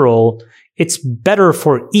general, it's better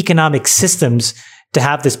for economic systems to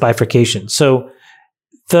have this bifurcation. So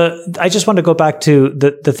I just want to go back to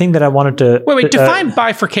the thing that I wanted to... Wait, define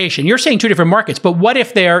bifurcation. You're saying two different markets, but what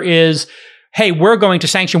if there is, hey, we're going to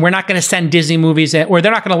sanction, we're not going to send Disney movies in, or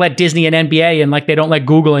they're not going to let Disney and NBA in like they don't let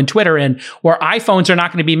Google and Twitter in, or iPhones are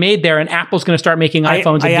not going to be made there and Apple's going to start making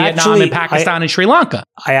iPhones in Vietnam and Pakistan and Sri Lanka.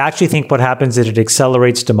 I actually think what happens is it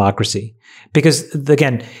accelerates democracy. Because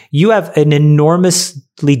again, you have an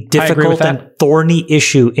enormously difficult and thorny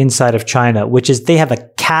issue inside of China, which is they have a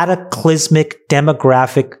cataclysmic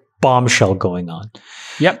demographic bombshell going on.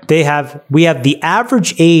 Yep. We have the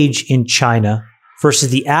average age in China versus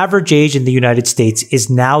the average age in the United States is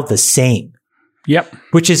now the same. Yep.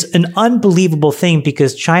 Which is an unbelievable thing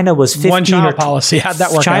because China was 15 one-child policy. How'd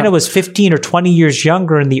that work China out? was 15 or 20 years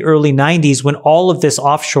younger in the early 90s when all of this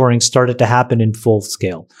offshoring started to happen in full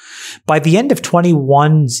scale. By the end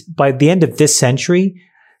of this century,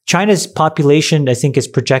 China's population, I think, is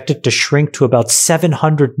projected to shrink to about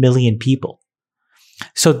 700 million people.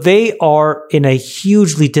 So they are in a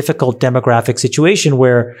hugely difficult demographic situation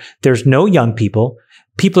where there's no young people.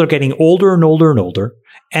 People are getting older and older and older.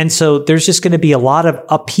 And so there's just going to be a lot of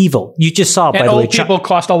upheaval. You just saw, by the way, people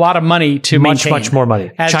cost a lot of money to maintain. Much more money.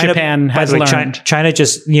 As Japan has learned. China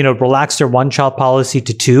just, relaxed their one-child policy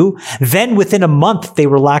to 2. Then within a month, they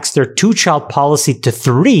relaxed their 2-child policy to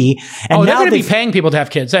 3. And they're going to be paying people to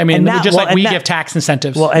have kids. I mean, we give tax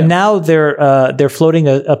incentives. Well, and now they're floating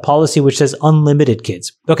a policy which says unlimited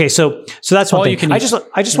kids. Okay, so that's one thing. I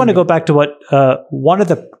just want to go back to what one of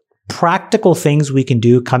the practical things we can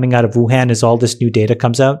do coming out of Wuhan as all this new data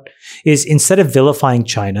comes out is instead of vilifying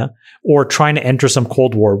China or trying to enter some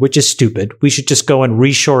Cold War, which is stupid, we should just go and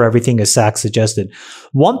reshore everything as Zach suggested.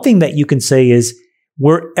 One thing that you can say is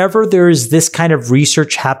wherever there is this kind of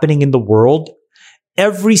research happening in the world,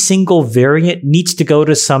 every single variant needs to go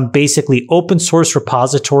to some basically open source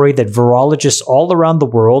repository that virologists all around the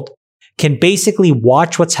world can basically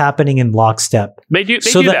watch what's happening in lockstep. They do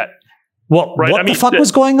that. Well, right? What the fuck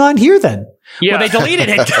was going on here then? Yeah. Well, they deleted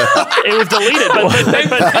it. It was deleted.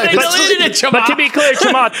 But to be clear,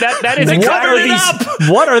 Chamath, that is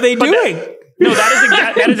what are they doing?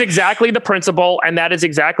 That is exactly the principle, and that is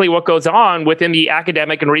exactly what goes on within the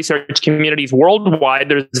academic and research communities worldwide.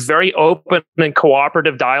 There's very open and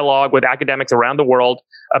cooperative dialogue with academics around the world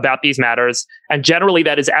about these matters, and generally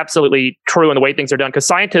that is absolutely true in the way things are done, because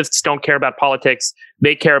scientists don't care about politics.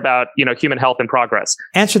 They care about, human health and progress.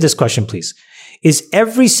 Answer this question, please. Is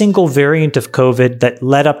every single variant of COVID that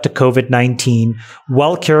led up to COVID-19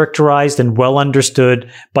 well characterized and well understood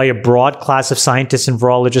by a broad class of scientists and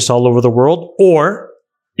virologists all over the world? Or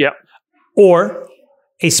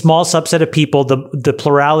a small subset of people, the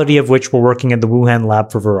plurality of which were working in the Wuhan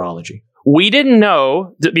lab for virology? We didn't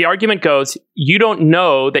know. The argument goes, you don't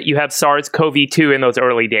know that you have SARS-CoV-2 in those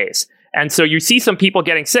early days. And so you see some people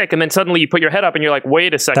getting sick, and then suddenly you put your head up and you're like,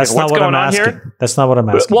 wait a second, what's going on here? That's not what I'm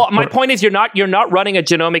asking. Well, my point is you're not running a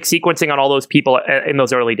genomic sequencing on all those people in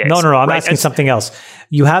those early days. No. I'm asking something else.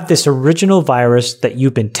 You have this original virus that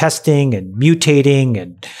you've been testing and mutating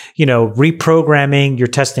and, reprogramming.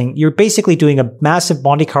 You're basically doing a massive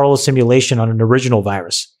Monte Carlo simulation on an original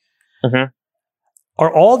virus. Mm-hmm.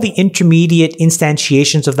 Are all the intermediate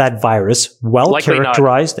instantiations of that virus well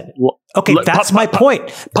characterized? Okay, that's my point.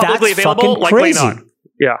 Publicly that's available? Fucking crazy. Likely not.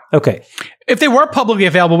 Yeah. Okay. If they were publicly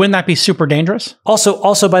available, wouldn't that be super dangerous?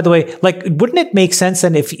 Also, by the way, wouldn't it make sense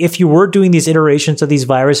then if you were doing these iterations of these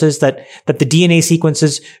viruses that the DNA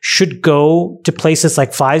sequences should go to places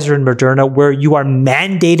like Pfizer and Moderna where you are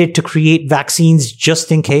mandated to create vaccines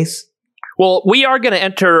just in case? Well, we are going to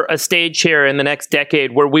enter a stage here in the next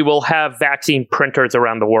decade where we will have vaccine printers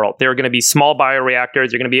around the world. There are going to be small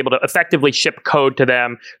bioreactors. You're going to be able to effectively ship code to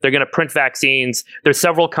them. They're going to print vaccines. There's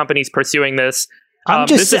several companies pursuing this. I'm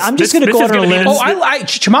just going to go on a limb.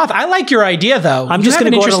 Chamath, I like your idea, though. I'm just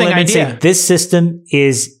going to go on a limb and say this system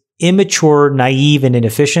is immature, naive, and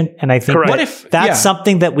inefficient. And I think that's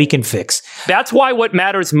something that we can fix. That's why what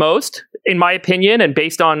matters most, in my opinion, and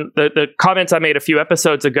based on the comments I made a few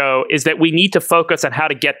episodes ago, is that we need to focus on how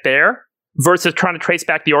to get there versus trying to trace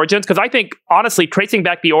back the origins. Because I think, honestly, tracing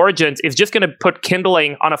back the origins is just going to put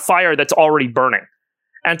kindling on a fire that's already burning.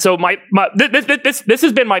 And so this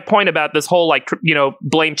has been my point about this whole,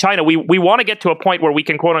 blame China. We want to get to a point where we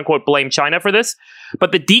can, quote unquote, blame China for this.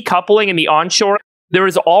 But the decoupling and the onshore, there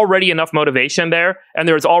is already enough motivation there. And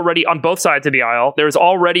there is already, on both sides of the aisle, there's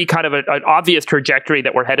already kind of an obvious trajectory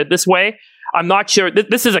that we're headed this way. I'm not sure.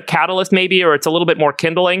 This is a catalyst maybe, or it's a little bit more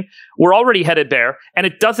kindling. We're already headed there. And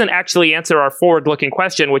it doesn't actually answer our forward-looking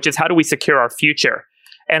question, which is how do we secure our future?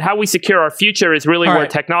 And how we secure our future is really where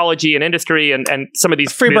technology and industry and some of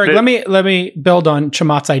these... Freeberg, let me build on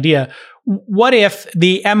Chamath's idea. What if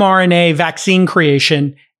the mRNA vaccine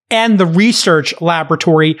creation and the research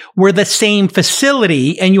laboratory were the same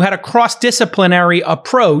facility and you had a cross-disciplinary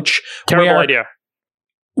approach? Terrible idea.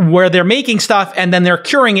 Where they're making stuff and then they're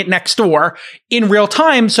curing it next door in real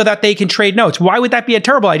time so that they can trade notes. Why would that be a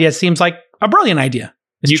terrible idea? It seems like a brilliant idea.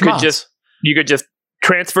 You could just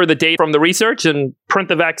transfer the data from the research and print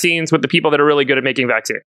the vaccines with the people that are really good at making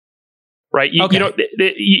vaccines. Right?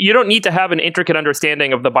 You don't need to have an intricate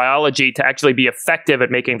understanding of the biology to actually be effective at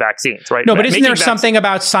making vaccines, right? No, but isn't there something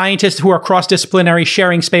about scientists who are cross-disciplinary,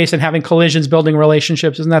 sharing space and having collisions, building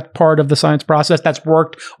relationships? Isn't that part of the science process that's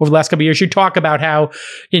worked over the last couple of years? You talk about how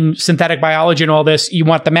in synthetic biology and all this, you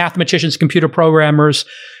want the mathematicians, computer programmers,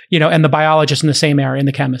 and the biologists in the same area, and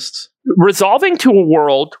the chemists. Resolving to a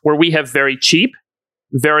world where we have very cheap,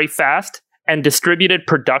 very fast, and distributed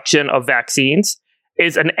production of vaccines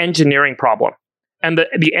is an engineering problem. And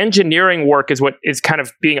the engineering work is what is kind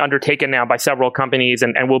of being undertaken now by several companies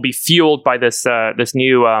and will be fueled by this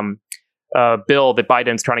new bill that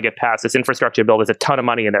Biden's trying to get passed, this infrastructure bill. There's a ton of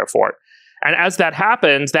money in there for it. And as that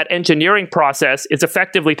happens, that engineering process is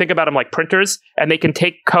effectively, think about them like printers, and they can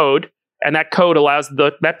take code, and that code allows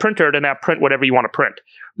that printer to now print whatever you want to print.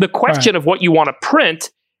 The question of what you want to print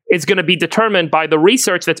is going to be determined by the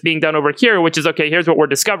research that's being done over here, which is, okay, here's what we're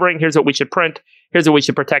discovering, here's what we should print, here's what we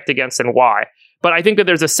should protect against and why. But I think that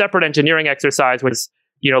there's a separate engineering exercise, which is,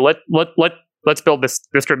 let's build this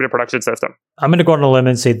distributed production system. I'm going to go on a limb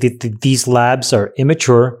and say that these labs are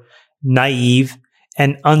immature, naive,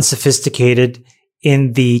 and unsophisticated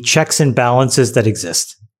in the checks and balances that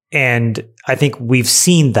exist. And I think we've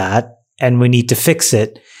seen that, and we need to fix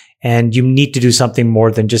it. And you need to do something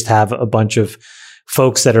more than just have a bunch of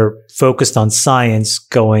folks that are focused on science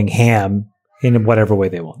going ham in whatever way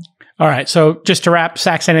they want. All right. So just to wrap,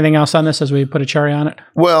 Sachs, anything else on this as we put a cherry on it?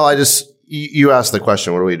 Well, you asked the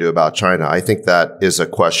question, what do we do about China? I think that is a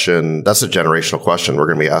question, that's a generational question. We're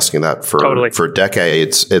going to be asking that for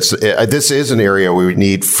decades. This is an area where we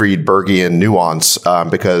need Friedbergian nuance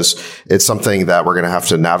because it's something that we're going to have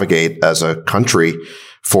to navigate as a country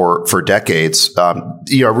for decades. A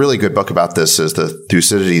really good book about this is The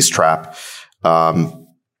Thucydides Trap,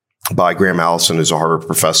 by Graham Allison, who's a Harvard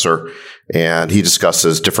professor, and he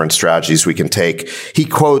discusses different strategies we can take. He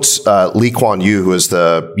quotes Lee Kuan Yew, who is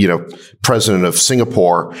the president of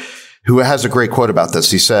Singapore, who has a great quote about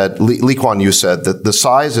this. He said, Lee Kuan Yew said that the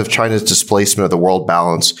size of China's displacement of the world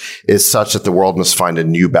balance is such that the world must find a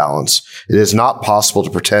new balance. It is not possible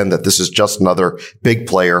to pretend that this is just another big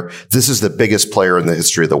player. This is the biggest player in the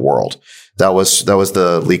history of the world. That was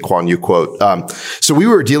the Lee Kuan Yew quote. So we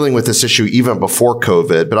were dealing with this issue even before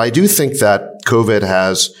COVID, but I do think that COVID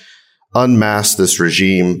has unmasked this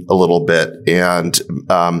regime a little bit and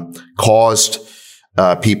caused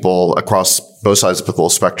people across both sides of the political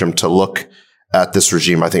spectrum to look at this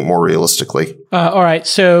regime, I think, more realistically. All right.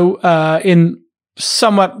 So in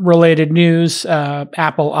somewhat related news,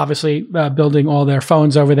 Apple obviously building all their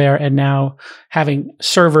phones over there and now having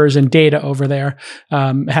servers and data over there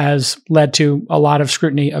has led to a lot of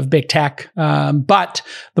scrutiny of big tech. But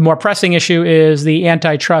the more pressing issue is the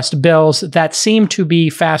antitrust bills that seem to be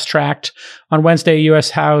fast-tracked. On Wednesday,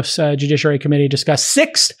 U.S. House Judiciary Committee discussed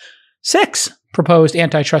six proposed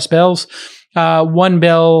antitrust bills. One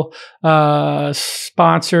bill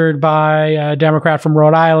sponsored by a Democrat from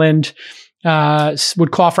Rhode Island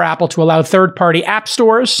would call for Apple to allow third-party app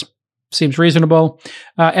stores, seems reasonable,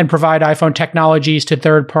 and provide iPhone technologies to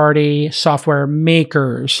third-party software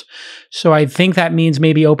makers. So I think that means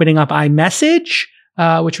maybe opening up iMessage,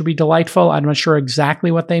 which would be delightful. I'm not sure exactly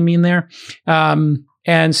what they mean there.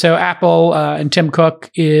 And so Apple and Tim Cook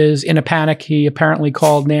is in a panic. He apparently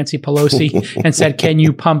called Nancy Pelosi and said, "Can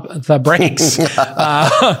you pump the brakes?"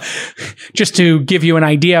 Just to give you an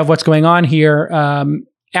idea of what's going on here,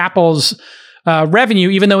 Apple's revenue,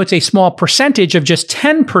 even though it's a small percentage of just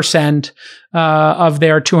 10% of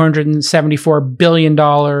their $274 billion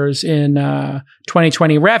in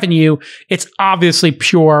 2020 revenue, it's obviously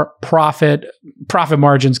pure profit. Profit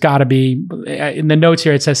margin's got to be, in the notes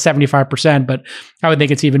here, it says 75%, but I would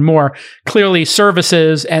think it's even more. Clearly,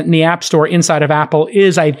 services and the App Store inside of Apple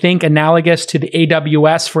is, I think, analogous to the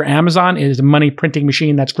AWS for Amazon. It is a money printing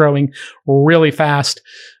machine that's growing really fast.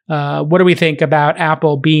 What do we think about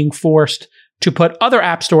Apple being forced to put other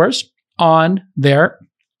app stores on their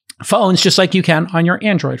phones, just like you can on your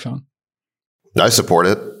Android phone? I support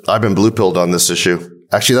it. I've been blue-pilled on this issue.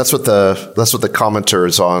 Actually, that's what the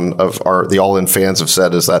commenters of the All In fans have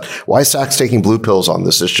said, is that why is Sachs taking blue pills on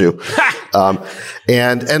this issue?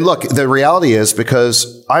 And look, the reality is,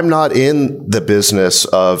 because I'm not in the business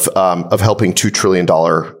of helping $2 trillion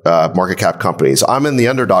market cap companies. I'm in the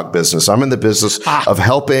underdog business. I'm in the business of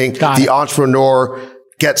helping the entrepreneur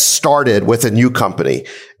get started with a new company.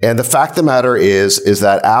 And the fact of the matter is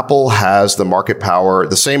that Apple has the market power,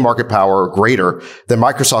 the same market power, greater than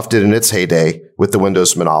Microsoft did in its heyday with the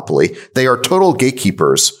Windows monopoly. They are total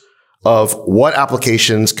gatekeepers of what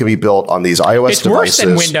applications can be built on these iOS devices. It's worse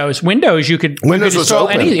than Windows. Windows was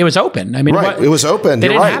open. It was open. I mean, right. It was open. They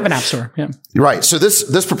didn't have an app store. Yeah. Right. So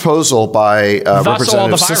this proposal by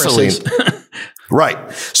Representative Cicilline.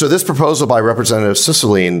 Right. So this proposal by Representative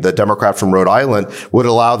Cicilline, the Democrat from Rhode Island, would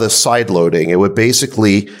allow this side loading. It would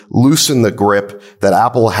basically loosen the grip that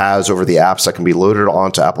Apple has over the apps that can be loaded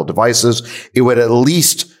onto Apple devices. It would at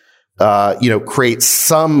least create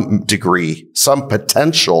some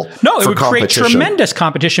potential. No, it would create tremendous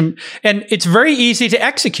competition, and it's very easy to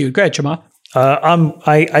execute. Go ahead, Chamath.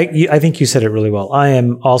 I think you said it really well. I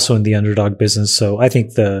am also in the underdog business, so I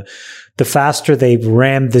think the faster they've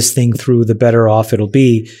rammed this thing through, the better off it'll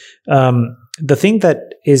be. The thing that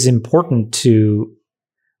is important to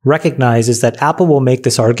recognize is that Apple will make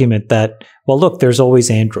this argument that, well, look, there's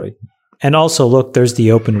always Android. And also, look, there's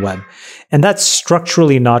the open web. And that's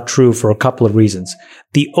structurally not true for a couple of reasons.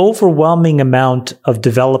 The overwhelming amount of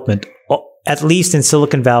development, at least in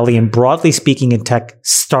Silicon Valley and broadly speaking in tech,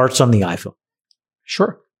 starts on the iPhone.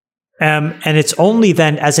 Sure. And it's only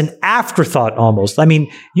then as an afterthought almost. I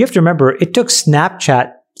mean, you have to remember, it took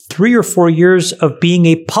Snapchat 3 or 4 years of being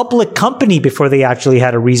a public company before they actually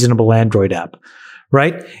had a reasonable Android app,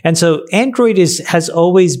 right? And so Android has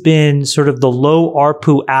always been sort of the low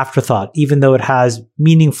ARPU afterthought, even though it has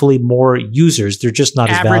meaningfully more users. They're just not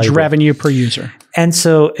as valuable. Average revenue per user. And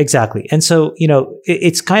so, exactly. And so,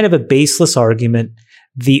 it's kind of a baseless argument.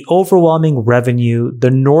 The overwhelming revenue,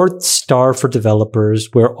 the North Star for developers,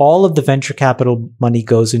 where all of the venture capital money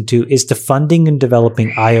goes into, is to funding and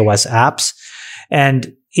developing iOS apps.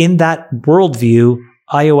 And in that worldview,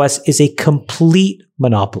 iOS is a complete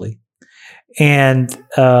monopoly. And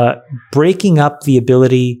breaking up the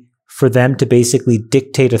ability for them to basically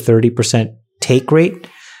dictate a 30% take rate,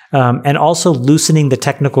 and also loosening the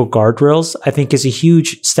technical guardrails, I think is a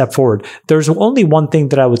huge step forward. There's only one thing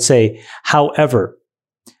that I would say. However,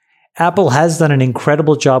 Apple has done an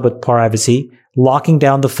incredible job with privacy, locking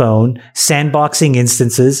down the phone, sandboxing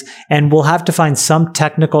instances, and we'll have to find some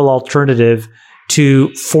technical alternative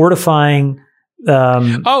to fortifying.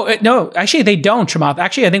 No, actually they don't, Chamath.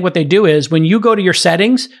 Actually, I think what they do is when you go to your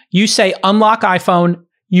settings, you say unlock iPhone,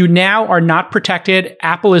 you now are not protected.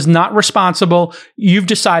 Apple is not responsible. You've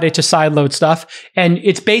decided to sideload stuff. And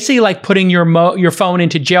it's basically like putting your phone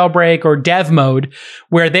into jailbreak or dev mode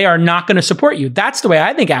where they are not going to support you. That's the way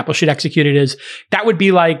I think Apple should execute it. Is that would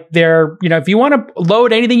be like if you want to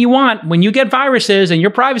load anything you want, when you get viruses and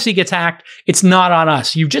your privacy gets hacked, it's not on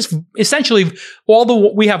us. You've just essentially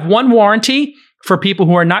we have one warranty for people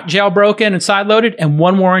who are not jailbroken and sideloaded, and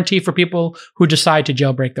one warranty for people who decide to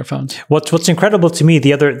jailbreak their phones. What's incredible to me,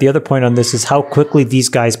 the other point on this is how quickly these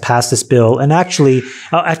guys passed this bill, and actually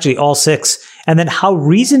all six, and then how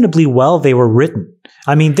reasonably well they were written.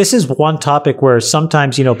 I mean, this is one topic where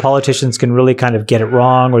sometimes, politicians can really kind of get it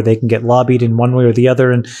wrong, or they can get lobbied in one way or the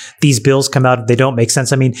other. And these bills come out, they don't make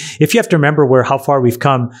sense. I mean, if you have to remember how far we've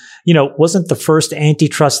come, wasn't the first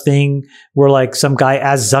antitrust thing where like some guy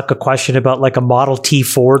asked Zuck a question about like a Model T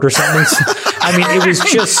Ford or something? I mean, it was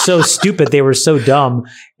just so stupid. They were so dumb,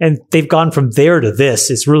 and they've gone from there to this.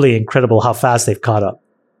 It's really incredible how fast they've caught up.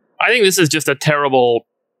 I think this is just a terrible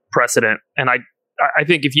precedent. And I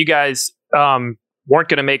think if you guys, weren't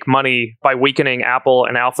going to make money by weakening Apple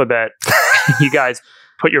and Alphabet, you guys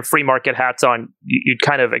put your free market hats on, you'd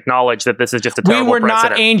kind of acknowledge that this is just a terrible precedent. We were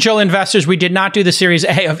not angel investors. We did not do the Series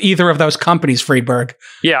A of either of those companies, Friedberg.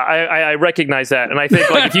 Yeah, I recognize that. And I think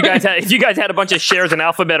like if you guys had a bunch of shares in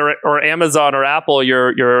Alphabet or Amazon or Apple,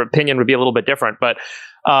 your opinion would be a little bit different. But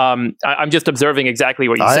I'm just observing exactly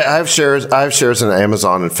what you said. I have shares in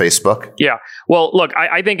Amazon and Facebook. Yeah. Well, look,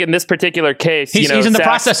 I think in this particular case, he's in the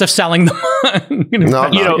process of selling them. At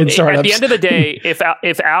the end of the day,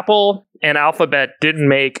 if Apple and Alphabet didn't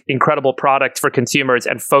make incredible products for consumers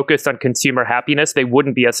and focused on consumer happiness, they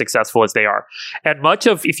wouldn't be as successful as they are. And much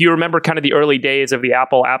of, if you remember kind of the early days of the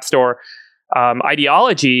Apple App Store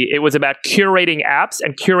ideology, it was about curating apps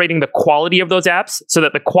and curating the quality of those apps so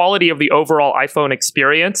that the quality of the overall iPhone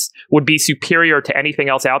experience would be superior to anything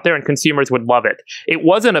else out there and consumers would love it. It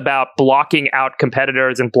wasn't about blocking out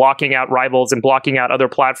competitors and blocking out rivals and blocking out other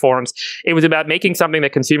platforms. It was about making something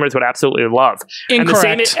that consumers would absolutely love.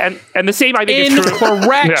 Incorrect. And the same I think is true.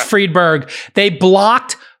 Incorrect, yeah. Friedberg. They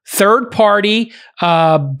blocked third-party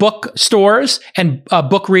book stores and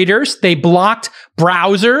book readers. They blocked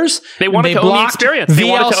browsers. They wanted to own the experience.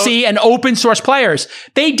 VLC and open source players.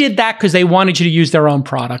 They did that because they wanted you to use their own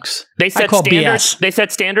products. They set standards. They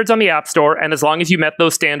set standards on the App Store, and as long as you met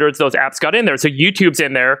those standards, those apps got in there. So YouTube's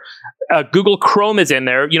in there. Google Chrome is in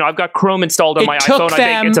there. I've got Chrome installed on my iPhone.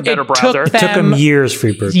 I think it's a better browser. It took them years,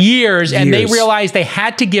 Freebird. Years, and they realized they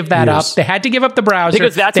had to give that up. They had to give up the browser.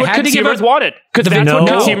 Because that's what consumers wanted. Because that's what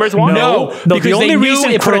consumers wanted. No, because the only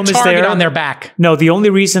reason Chrome is there on their back. No, the only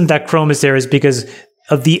reason that Chrome is there is because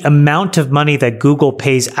of the amount of money that Google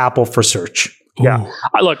pays Apple for search. Yeah.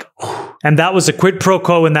 Look. And that was a quid pro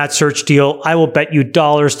quo in that search deal. I will bet you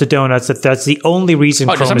dollars to donuts that that's the only reason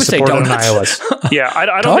Chrome is supported on iOS. Yeah,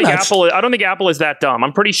 I don't think Apple is that dumb.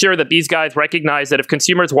 I'm pretty sure that these guys recognize that if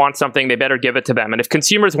consumers want something, they better give it to them. And if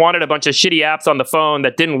consumers wanted a bunch of shitty apps on the phone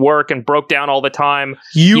that didn't work and broke down all the time,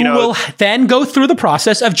 you will then go through the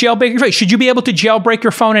process of jailbreaking. Should you be able to jailbreak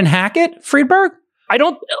your phone and hack it, Friedberg? I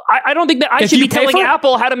don't think that I should be telling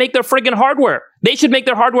Apple how to make their friggin' hardware. They should make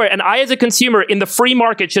their hardware, and I, as a consumer in the free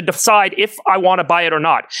market, should decide if I want to buy it or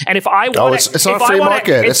not. And if I want, it's not a free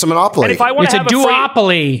market; it's a monopoly. And if I want to have a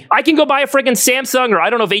duopoly, I can go buy a friggin' Samsung, or I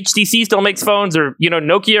don't know if HTC still makes phones, or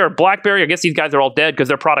Nokia or BlackBerry. I guess these guys are all dead because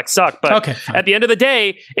their products suck. But at the end of the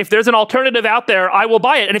day, if there's an alternative out there, I will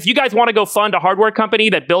buy it. And if you guys want to go fund a hardware company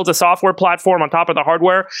that builds a software platform on top of the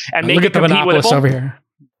hardware and make it compete with Apple, over here.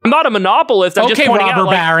 I'm not a monopolist. I'm just pointing robber out,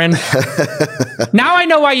 baron. Now I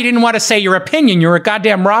know why you didn't want to say your opinion. You're a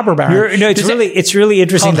goddamn robber baron. It's really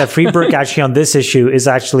interesting that Freeberg actually on this issue is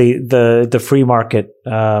actually the free market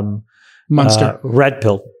monster red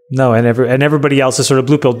pill. No, and everybody else is sort of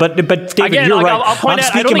blue pill. But David, again, you're right. I'll point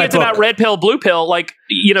out. I don't think it's about red pill, blue pill.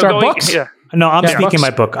 Books. Yeah. No, I'm speaking my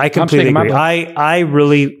book. I completely agree. I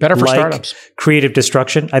really better for like startups. Creative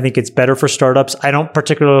destruction. I think it's better for startups. I don't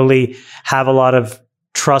particularly have a lot of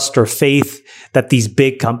trust or faith that these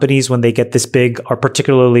big companies, when they get this big, are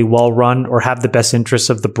particularly well run or have the best interests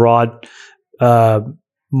of the broad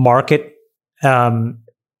market in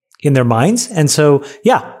their minds. And so,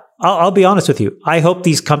 yeah, I'll be honest with you. I hope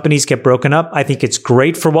these companies get broken up. I think it's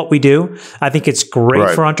great for what we do. I think it's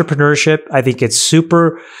great for entrepreneurship. I think it's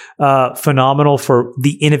super phenomenal for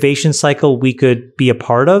the innovation cycle we could be a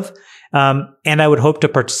part of. And I would hope to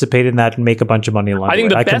participate in that and make a bunch of money along the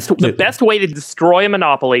way. I think the best way to destroy a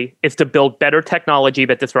monopoly is to build better technology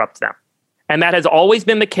that disrupts them. And that has always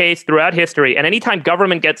been the case throughout history. And anytime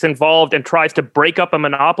government gets involved and tries to break up a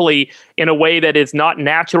monopoly in a way that is not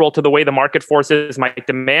natural to the way the market forces might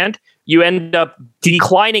demand, you end up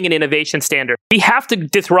declining in innovation standard. We have to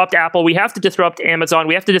disrupt Apple. We have to disrupt Amazon.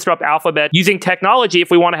 We have to disrupt Alphabet using technology if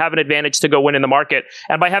we want to have an advantage to go win in the market.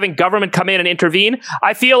 And by having government come in and intervene,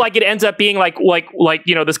 I feel like it ends up being like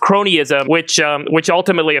this cronyism, which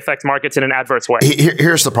ultimately affects markets in an adverse way.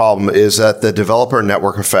 Here's the problem: is that the developer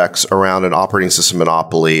network effects around an operating system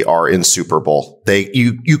monopoly are insuperable.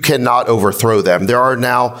 You cannot overthrow them. There are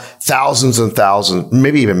now thousands and thousands,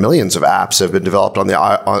 maybe even millions of apps have been developed on the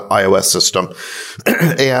iOS system.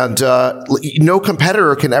 And no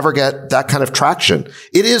competitor can ever get that kind of traction.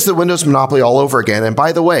 It is the Windows monopoly all over again. And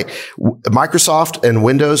by the way, Microsoft and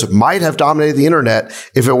Windows might have dominated the internet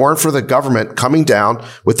if it weren't for the government coming down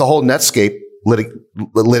with the whole Netscape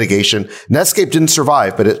litigation. Netscape didn't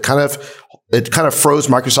survive, but it kind of froze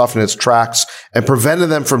Microsoft in its tracks and prevented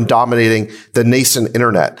them from dominating the nascent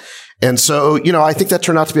internet. And so, I think that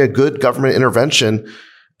turned out to be a good government intervention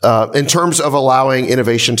in terms of allowing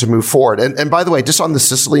innovation to move forward. And by the way, just on the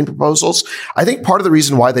Sicilian proposals, I think part of the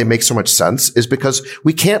reason why they make so much sense is because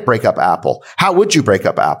we can't break up Apple. How would you break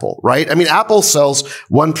up Apple, right? I mean, Apple sells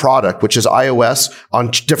one product, which is iOS, on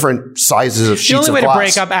different sizes of sheets of glass. The only way to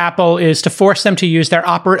break up Apple is to force them to use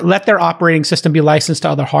let their operating system be licensed to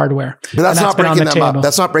other hardware. But that's not breaking them up.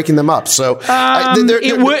 That's not breaking them up. So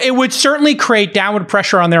it would certainly create downward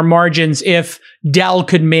pressure on their margins if Dell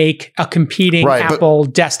could make a competing Apple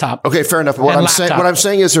desktop. Okay, fair enough. But what I'm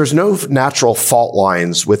saying is there's no natural fault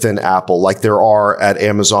lines within Apple like there are at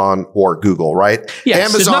Amazon or Google, right?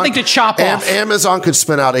 Yes, there's nothing to chop off. Amazon could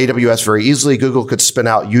spin out AWS very easily. Google could spin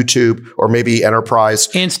out YouTube or maybe Enterprise.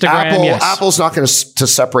 Instagram, yes. Apple's not going to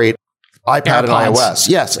separate iPad and iOS.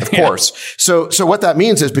 Yes, of course. So what that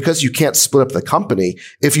means is because you can't split up the company,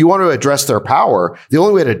 if you want to address their power, the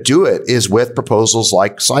only way to do it is with proposals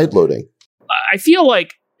like sideloading. I feel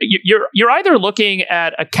like you're either looking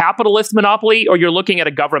at a capitalist monopoly or you're looking at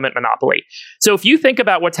a government monopoly. So if you think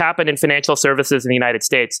about what's happened in financial services in the United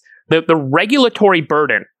States, the regulatory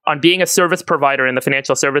burden on being a service provider in the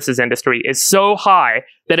financial services industry is so high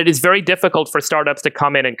that it is very difficult for startups to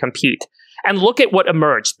come in and compete. And look at what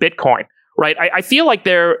emerged, Bitcoin. Right. I feel like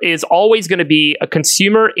there is always going to be a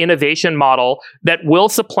consumer innovation model that will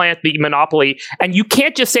supplant the monopoly. And you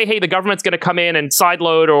can't just say, hey, the government's going to come in and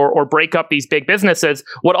sideload or break up these big businesses.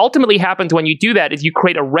 What ultimately happens when you do that is you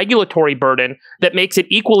create a regulatory burden that makes it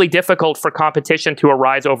equally difficult for competition to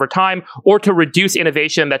arise over time or to reduce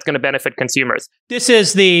innovation that's going to benefit consumers. This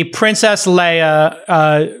is the Princess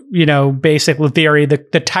Leia, basic theory.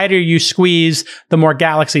 The tighter you squeeze, the more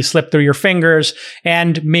galaxies slip through your fingers,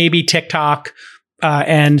 and maybe TikTok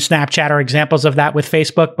and Snapchat are examples of that with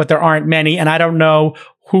Facebook, but there aren't many. And I don't know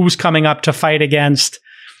who's coming up to fight against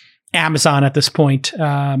Amazon at this point.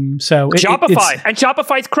 Shopify. And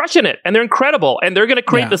Shopify's crushing it. And they're incredible. And they're going to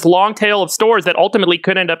create this long tail of stores that ultimately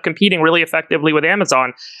could end up competing really effectively with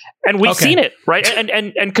Amazon. And we've seen it, right?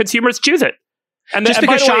 And consumers choose it. And just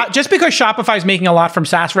because Shopify is making a lot from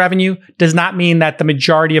SaaS revenue does not mean that the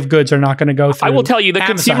majority of goods are not going to go through. I will tell you, the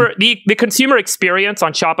Amazon. consumer experience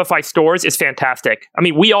on Shopify stores is fantastic. I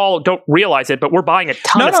mean, we all don't realize it, but we're buying a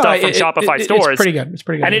ton of stuff from Shopify stores. It's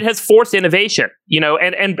pretty good. And it has forced innovation.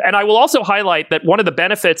 And I will also highlight that one of the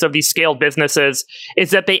benefits of these scaled businesses is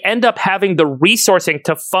that they end up having the resourcing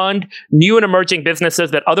to fund new and emerging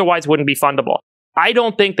businesses that otherwise wouldn't be fundable. I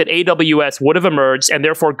don't think that AWS would have emerged, and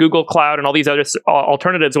therefore Google Cloud and all these other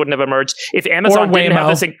alternatives wouldn't have emerged if Amazon didn't have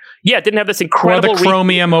this incredible or the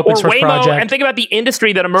Chromium open source Waymo, project. And think about the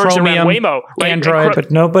industry that emerged Chromium, around Waymo, right? Android.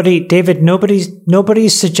 But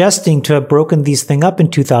nobody's suggesting to have broken these things up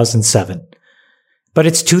in 2007. But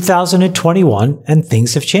it's 2021, and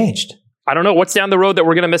things have changed. I don't know what's down the road that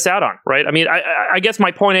we're going to miss out on, right? I mean, I guess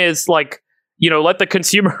my point is let the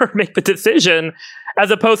consumer make the decision, as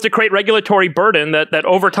opposed to create regulatory burden that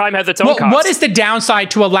over time has its own costs. What is the downside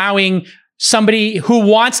to allowing somebody who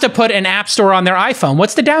wants to put an app store on their iPhone?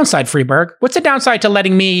 What's the downside, Freeberg? What's the downside to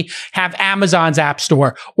letting me have Amazon's app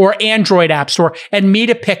store or Android app store and me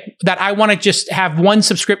to pick that I want to just have one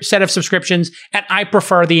set of subscriptions and I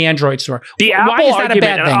prefer the Android store? Why is that a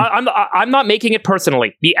bad thing? I'm not making it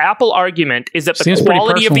personally. The Apple argument is that the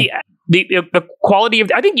the quality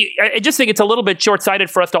of, I just think it's a little bit short-sighted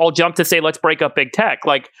for us to all jump to say, let's break up big tech.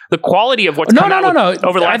 Like the quality of what's come out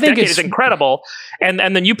over the last decade is incredible.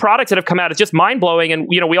 And the new products that have come out is just mind-blowing. And,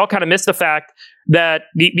 we all kind of miss the fact that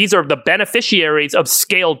these are the beneficiaries of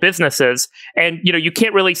scaled businesses. And, you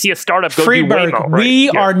can't really see a startup go do Waymo, right? We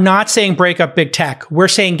are not saying break up big tech. We're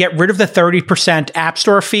saying get rid of the 30% app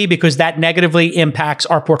store fee because that negatively impacts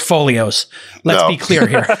our portfolios. Let's be clear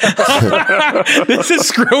here. This is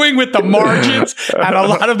screwing with the margins at a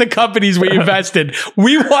lot of the companies we invested.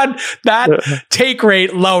 We want that take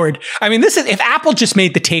rate lowered. I mean, if Apple just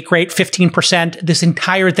made the take rate 15%, this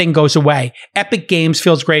entire thing goes away. Epic Games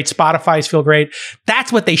feels great. Spotify's feel great.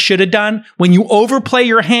 That's what they should have done. When you overplay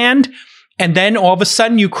your hand and then all of a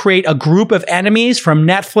sudden you create a group of enemies from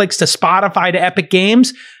Netflix to Spotify to Epic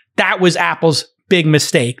Games, that was Apple's big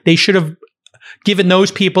mistake. They should have given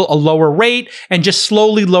those people a lower rate and just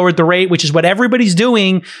slowly lowered the rate, which is what everybody's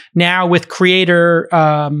doing now with creator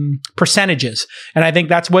percentages. And I think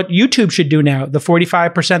that's what YouTube should do now. The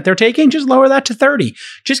 45% they're taking, just lower that to 30.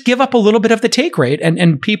 Just give up a little bit of the take rate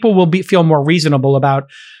and people will feel more reasonable about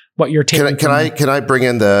what you're taking. Can I bring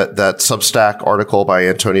in that Substack article by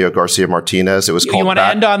Antonio Garcia Martinez? It was called. You want to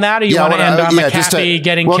end on that, or you want to end on McAfee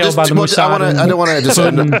getting killed by the Mossad? I don't want to just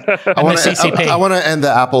end. I want to end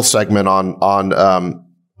the Apple segment on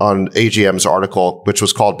AGM's article, which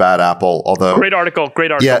was called "Bad Apple." Although great article.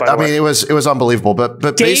 Yeah, I mean it was unbelievable.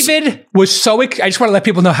 But David was so. I just want to let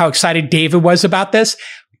people know how excited David was about this.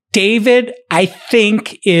 David, I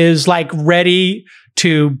think, is like ready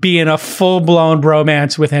to be in a full-blown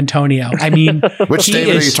bromance with Antonio. I mean, which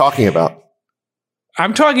David are you talking about?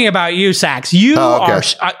 I'm talking about you, Sachs. You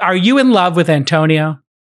are you in love with Antonio?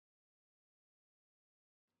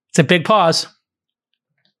 It's a big pause.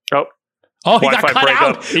 Oh, he got cut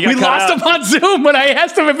out. We lost him on Zoom when I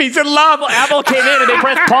asked him if he's in love. Apple came in and they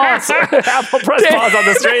pressed pause. Apple pressed pause on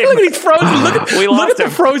the stream. Look, he's frozen. Look at the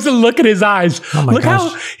frozen look in his eyes. Oh look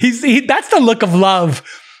gosh. How that's the look of love.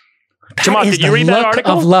 Jamal, did you read that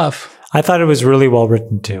article? Of love. I thought it was really well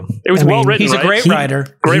written too. It was well written. He's a great writer.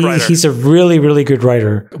 Great writer. He's a really, really good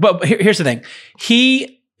writer. But here's the thing.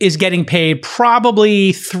 He is getting paid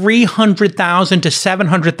probably $300,000 to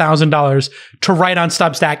 $700,000 to write on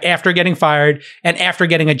Substack after getting fired and after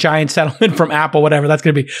getting a giant settlement from Apple, whatever that's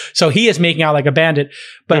going to be. So he is making out like a bandit.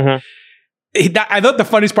 But I thought the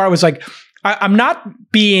funniest part was like, I'm not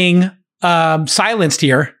being silenced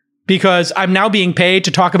here, because I'm now being paid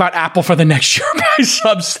to talk about Apple for the next year by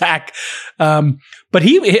Substack. But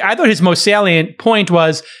I thought his most salient point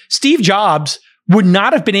was Steve Jobs would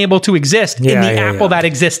not have been able to exist in the Apple that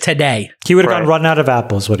exists today. He would have gone run out of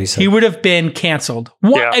Apple is what he said. He would have been canceled.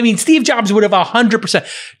 I mean, Steve Jobs would have 100%.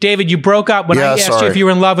 David, you broke up when I asked you if you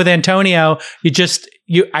were in love with Antonio.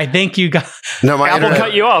 I think you got... No, Apple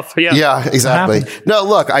cut you off. Yeah, exactly. No,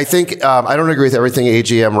 look, I think I don't agree with everything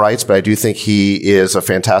AGM writes, but I do think he is a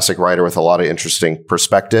fantastic writer with a lot of interesting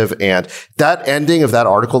perspective. And that ending of that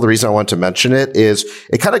article, the reason I want to mention it is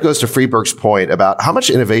it kind of goes to Friedberg's point about how much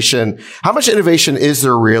innovation is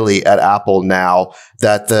there really at Apple now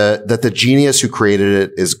that the genius who created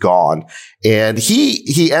it is gone. And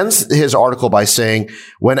he ends his article by saying,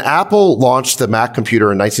 when Apple launched the Mac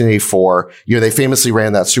computer in 1984, they famously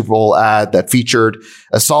ran that Super Bowl ad that featured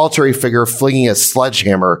a solitary figure flinging a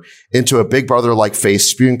sledgehammer into a Big Brother-like face,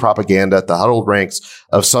 spewing propaganda at the huddled ranks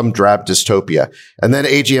of some drab dystopia. And then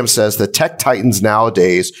AGM says the tech titans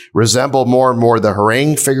nowadays resemble more and more the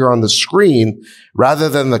haranguing figure on the screen rather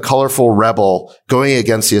than the colorful rebel going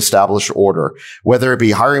against the established order. Whether it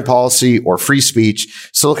be hiring policy or free speech,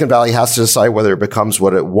 Silicon Valley has to decide whether it becomes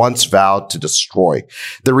what it once vowed to destroy.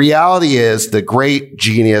 The reality is the great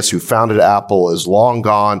genius who founded Apple is long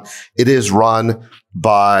gone. It is run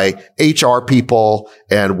by HR people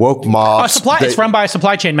and woke mobs. It's run by a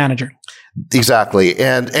supply chain manager. Exactly.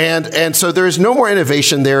 And so there is no more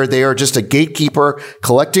innovation there. They are just a gatekeeper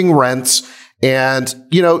collecting rents. And,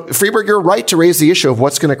 Friedberg, you're right to raise the issue of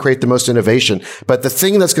what's going to create the most innovation. But the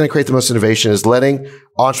thing that's going to create the most innovation is letting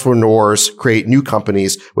entrepreneurs create new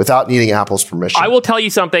companies without needing Apple's permission. I will tell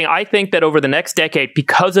you something. I think that over the next decade,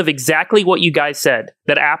 because of exactly what you guys said,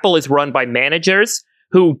 that Apple is run by managers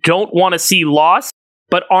who don't want to see loss,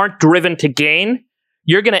 but aren't driven to gain.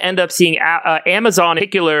 You're going to end up seeing Amazon in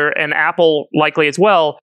particular, and Apple likely as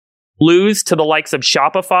well, lose to the likes of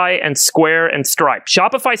Shopify and Square and Stripe.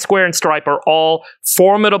 Shopify, Square, and Stripe are all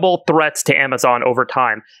formidable threats to Amazon over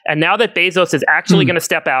time. And now that Bezos is actually going to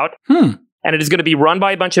step out, and it is going to be run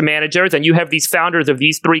by a bunch of managers, and you have these founders of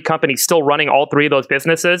these three companies still running all three of those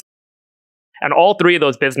businesses, And all three of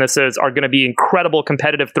those businesses are going to be incredible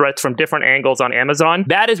competitive threats from different angles on Amazon.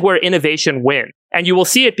 That is where innovation wins. And you will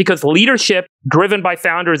see it because leadership driven by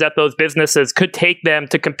founders at those businesses could take them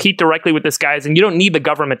to compete directly with these guys. And you don't need the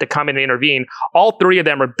government to come in and intervene. All three of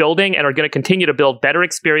them are building and are going to continue to build better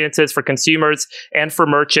experiences for consumers and for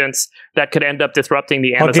merchants that could end up disrupting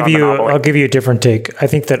the Amazon monopoly. I'll give you a different take. I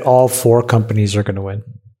think that all four companies are going to win.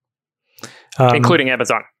 Including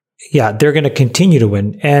Amazon. Yeah, they're going to continue to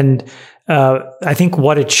win. And I think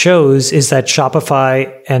what it shows is that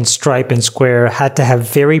Shopify and Stripe and Square had to have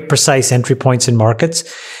very precise entry points in markets.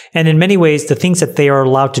 And in many ways, the things that they are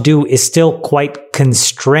allowed to do is still quite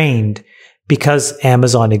constrained because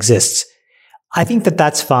Amazon exists. I think that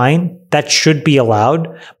that's fine. That should be allowed,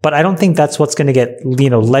 but I don't think that's what's going to get,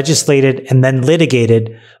 legislated and then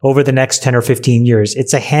litigated over the next 10 or 15 years.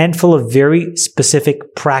 It's a handful of very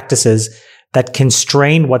specific practices that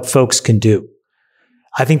constrain what folks can do.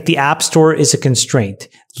 I think the App Store is a constraint.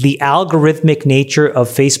 The algorithmic nature of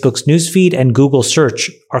Facebook's newsfeed and Google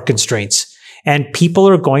search are constraints, and people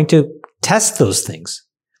are going to test those things.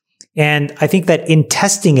 And I think that in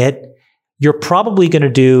testing it, you're probably going to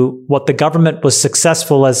do what the government was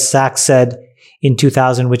successful, as Sachs said in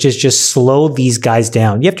 2000, which is just slow these guys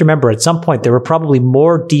down. You have to remember, at some point, there were probably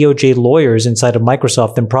more DOJ lawyers inside of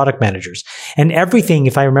Microsoft than product managers. And everything,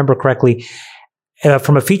 if I remember correctly,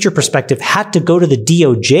 from a feature perspective, had to go to the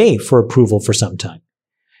DOJ for approval for some time.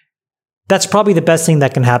 That's probably the best thing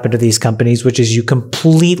that can happen to these companies, which is you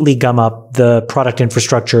completely gum up the product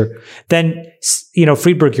infrastructure. Then,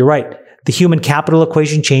 Friedberg, you're right. The human capital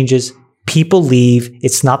equation changes. People leave.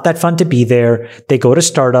 It's not that fun to be there. They go to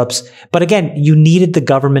startups. But again, you needed the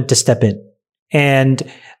government to step in. And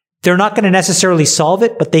they're not going to necessarily solve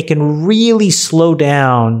it, but they can really slow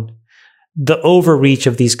down the overreach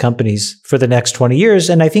of these companies for the next 20 years.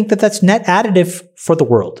 And I think that that's net additive for the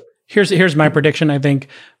world. Here's my prediction. I think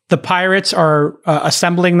the pirates are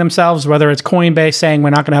assembling themselves, whether it's Coinbase saying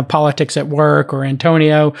we're not going to have politics at work, or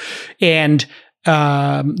Antonio, and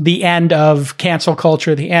the end of cancel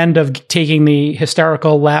culture, the end of taking the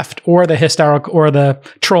hysterical left or the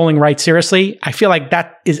trolling right seriously. I feel like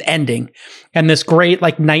that is ending, and this great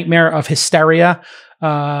nightmare of hysteria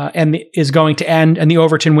is going to end, and the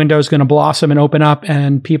Overton window is going to blossom and open up,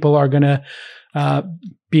 and people are going to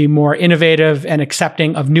be more innovative and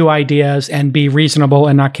accepting of new ideas and be reasonable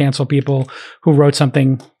and not cancel people who wrote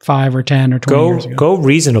something 5 or 10 or 20 years ago. Go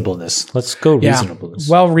reasonableness. Let's go reasonableness.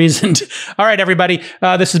 Well reasoned. All right, everybody.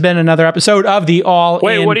 This has been another episode of the All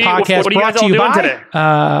In Podcast. What are you guys all doing today?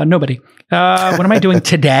 Nobody. What am I doing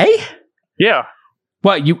today? Yeah.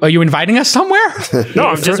 What, are you inviting us somewhere? No,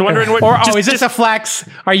 I'm just wondering what. Is this a flex?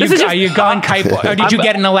 Are you gone kite? Or did you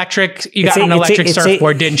get an electric? You got an electric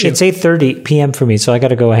surfboard, didn't you? It's 8:30 p.m. for me, so I got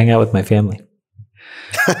to go hang out with my family.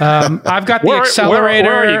 I've got the accelerator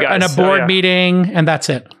where are you guys? and a board meeting, and that's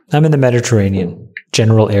it. I'm in the Mediterranean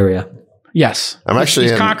general area. Yes, I'm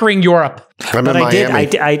actually conquering Europe. I'm in Miami.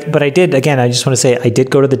 But I did. Again, I just want to say I did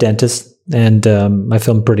go to the dentist, and I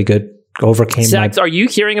felt pretty good. Overcame. Zach, are you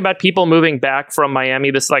hearing about people moving back from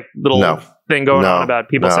Miami? This little thing going on about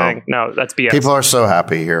people saying no, that's BS. People are so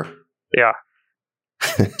happy here. Yeah.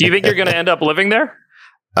 Do you think you're going to end up living there?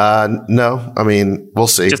 No. I mean, we'll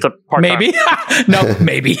see. Just a part-time. Maybe. No,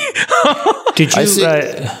 maybe. Did you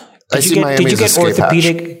get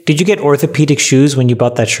orthopedic? Did you get orthopedic shoes when you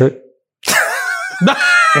bought that shirt?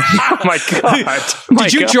 Oh my God!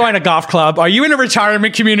 Did you join a golf club? Are you in a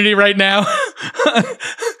retirement community right now?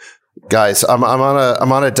 Guys, I'm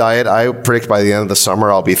on a diet. I predict by the end of the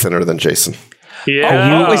summer I'll be thinner than Jason.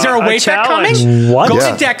 Yeah. Is there a weight bet coming? What? Go to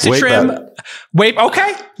Dexatrim. Wait,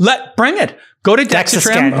 okay. Bring it. Go to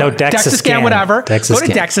Dexatrim. Dexascan, whatever. Go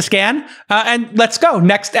to Dexascan and let's go.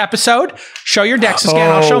 Next episode, show your Dexascan.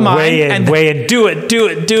 I'll show mine. Weigh in. Do it.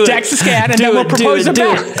 Dexascan, and then we'll propose a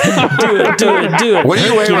bet. Do it. What are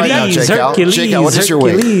you weighing right now, Jake Al? Jake Al, what is your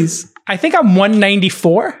weight? I think I'm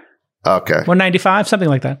 194. Okay. 195, something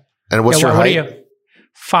like that. And what's your height? What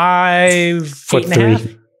are you?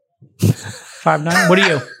 5'8.5". 5'9". What are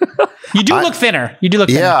you? You do look thinner.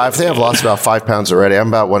 Yeah, I think I've lost about 5 pounds already. I'm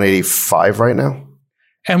about 185 right now.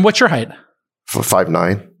 And what's your height?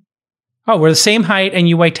 5'9". Oh, we're the same height, and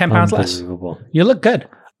you weigh 10 pounds less. You look good.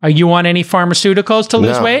 Are you on any pharmaceuticals to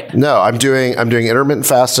lose weight? No, I'm doing intermittent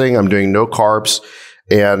fasting. I'm doing no carbs,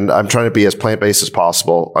 and I'm trying to be as plant-based as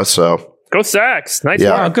possible. So. Go Sachs. Nice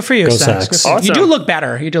work. Oh, good for you, Sachs. Awesome. You do look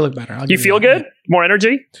better. You feel good? More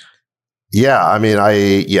energy? Yeah. I mean,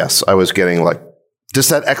 I was getting just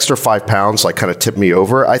that extra 5 pounds, kind of tipped me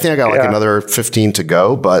over. I think I got another 15 to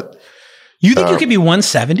go, but. You think you could be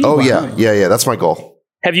 170? Oh, wow. Yeah. That's my goal.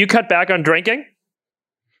 Have you cut back on drinking?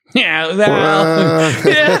 Yeah,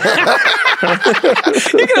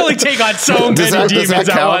 you can only take on so many demons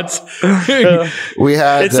at once. We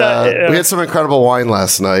had some incredible wine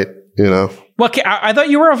last night. Well, I thought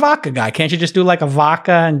you were a vodka guy. Can't you just do like a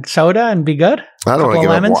vodka and soda and be good? I don't want to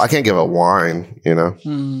give up. I can't give up wine.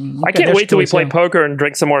 I can't wait till we play poker and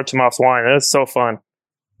drink some more Tomas wine. That's so fun.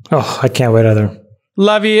 Oh, I can't wait either.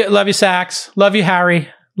 Love you, Sax. Love you, Harry.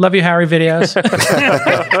 Love you, Harry videos.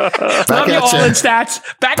 Love you, All In Stats.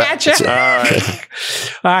 Back at you.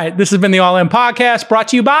 All right. This has been the All In Podcast, brought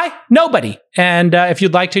to you by nobody. And if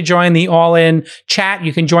you'd like to join the All In chat,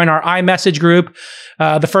 you can join our iMessage group.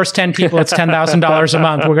 The first 10 people, it's $10,000 a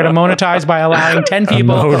month. We're going to monetize by allowing 10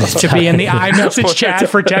 people to be in the iMessage chat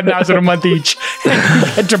for $10,000 a month each. And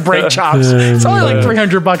you get to break chops. It's only like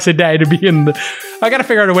 $300 a day to be in the... I got to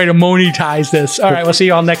figure out a way to monetize this. All right. We'll see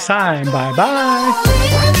you all next time. Bye-bye.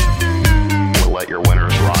 We'll let your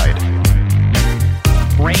winners ride.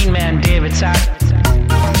 Rain Man David Sack.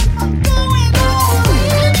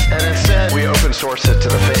 And instead, we open source it to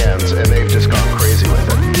the fans, and they've just gone crazy with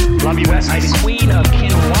it. Love you, West. Queen of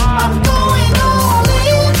Quinoa.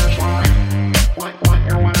 Let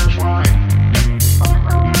your winners ride.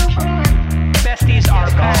 Besties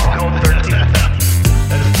are gone. Go 13.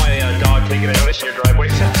 That is my dog taking a notice in your driveway.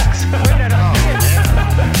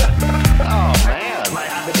 Oh, man. My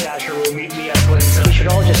haberdasher will meet me at Clinton. We should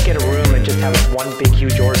all just get a room and just have one big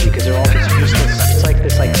huge orgy because they're all just useless. It's like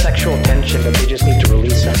this sexual tension that they just need to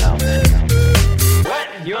release somehow.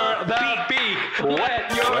 Wet your beak.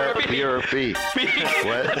 Wet your beak. Wet your feet.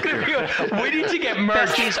 We need to get merch.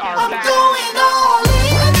 Besties are I'm back. going on.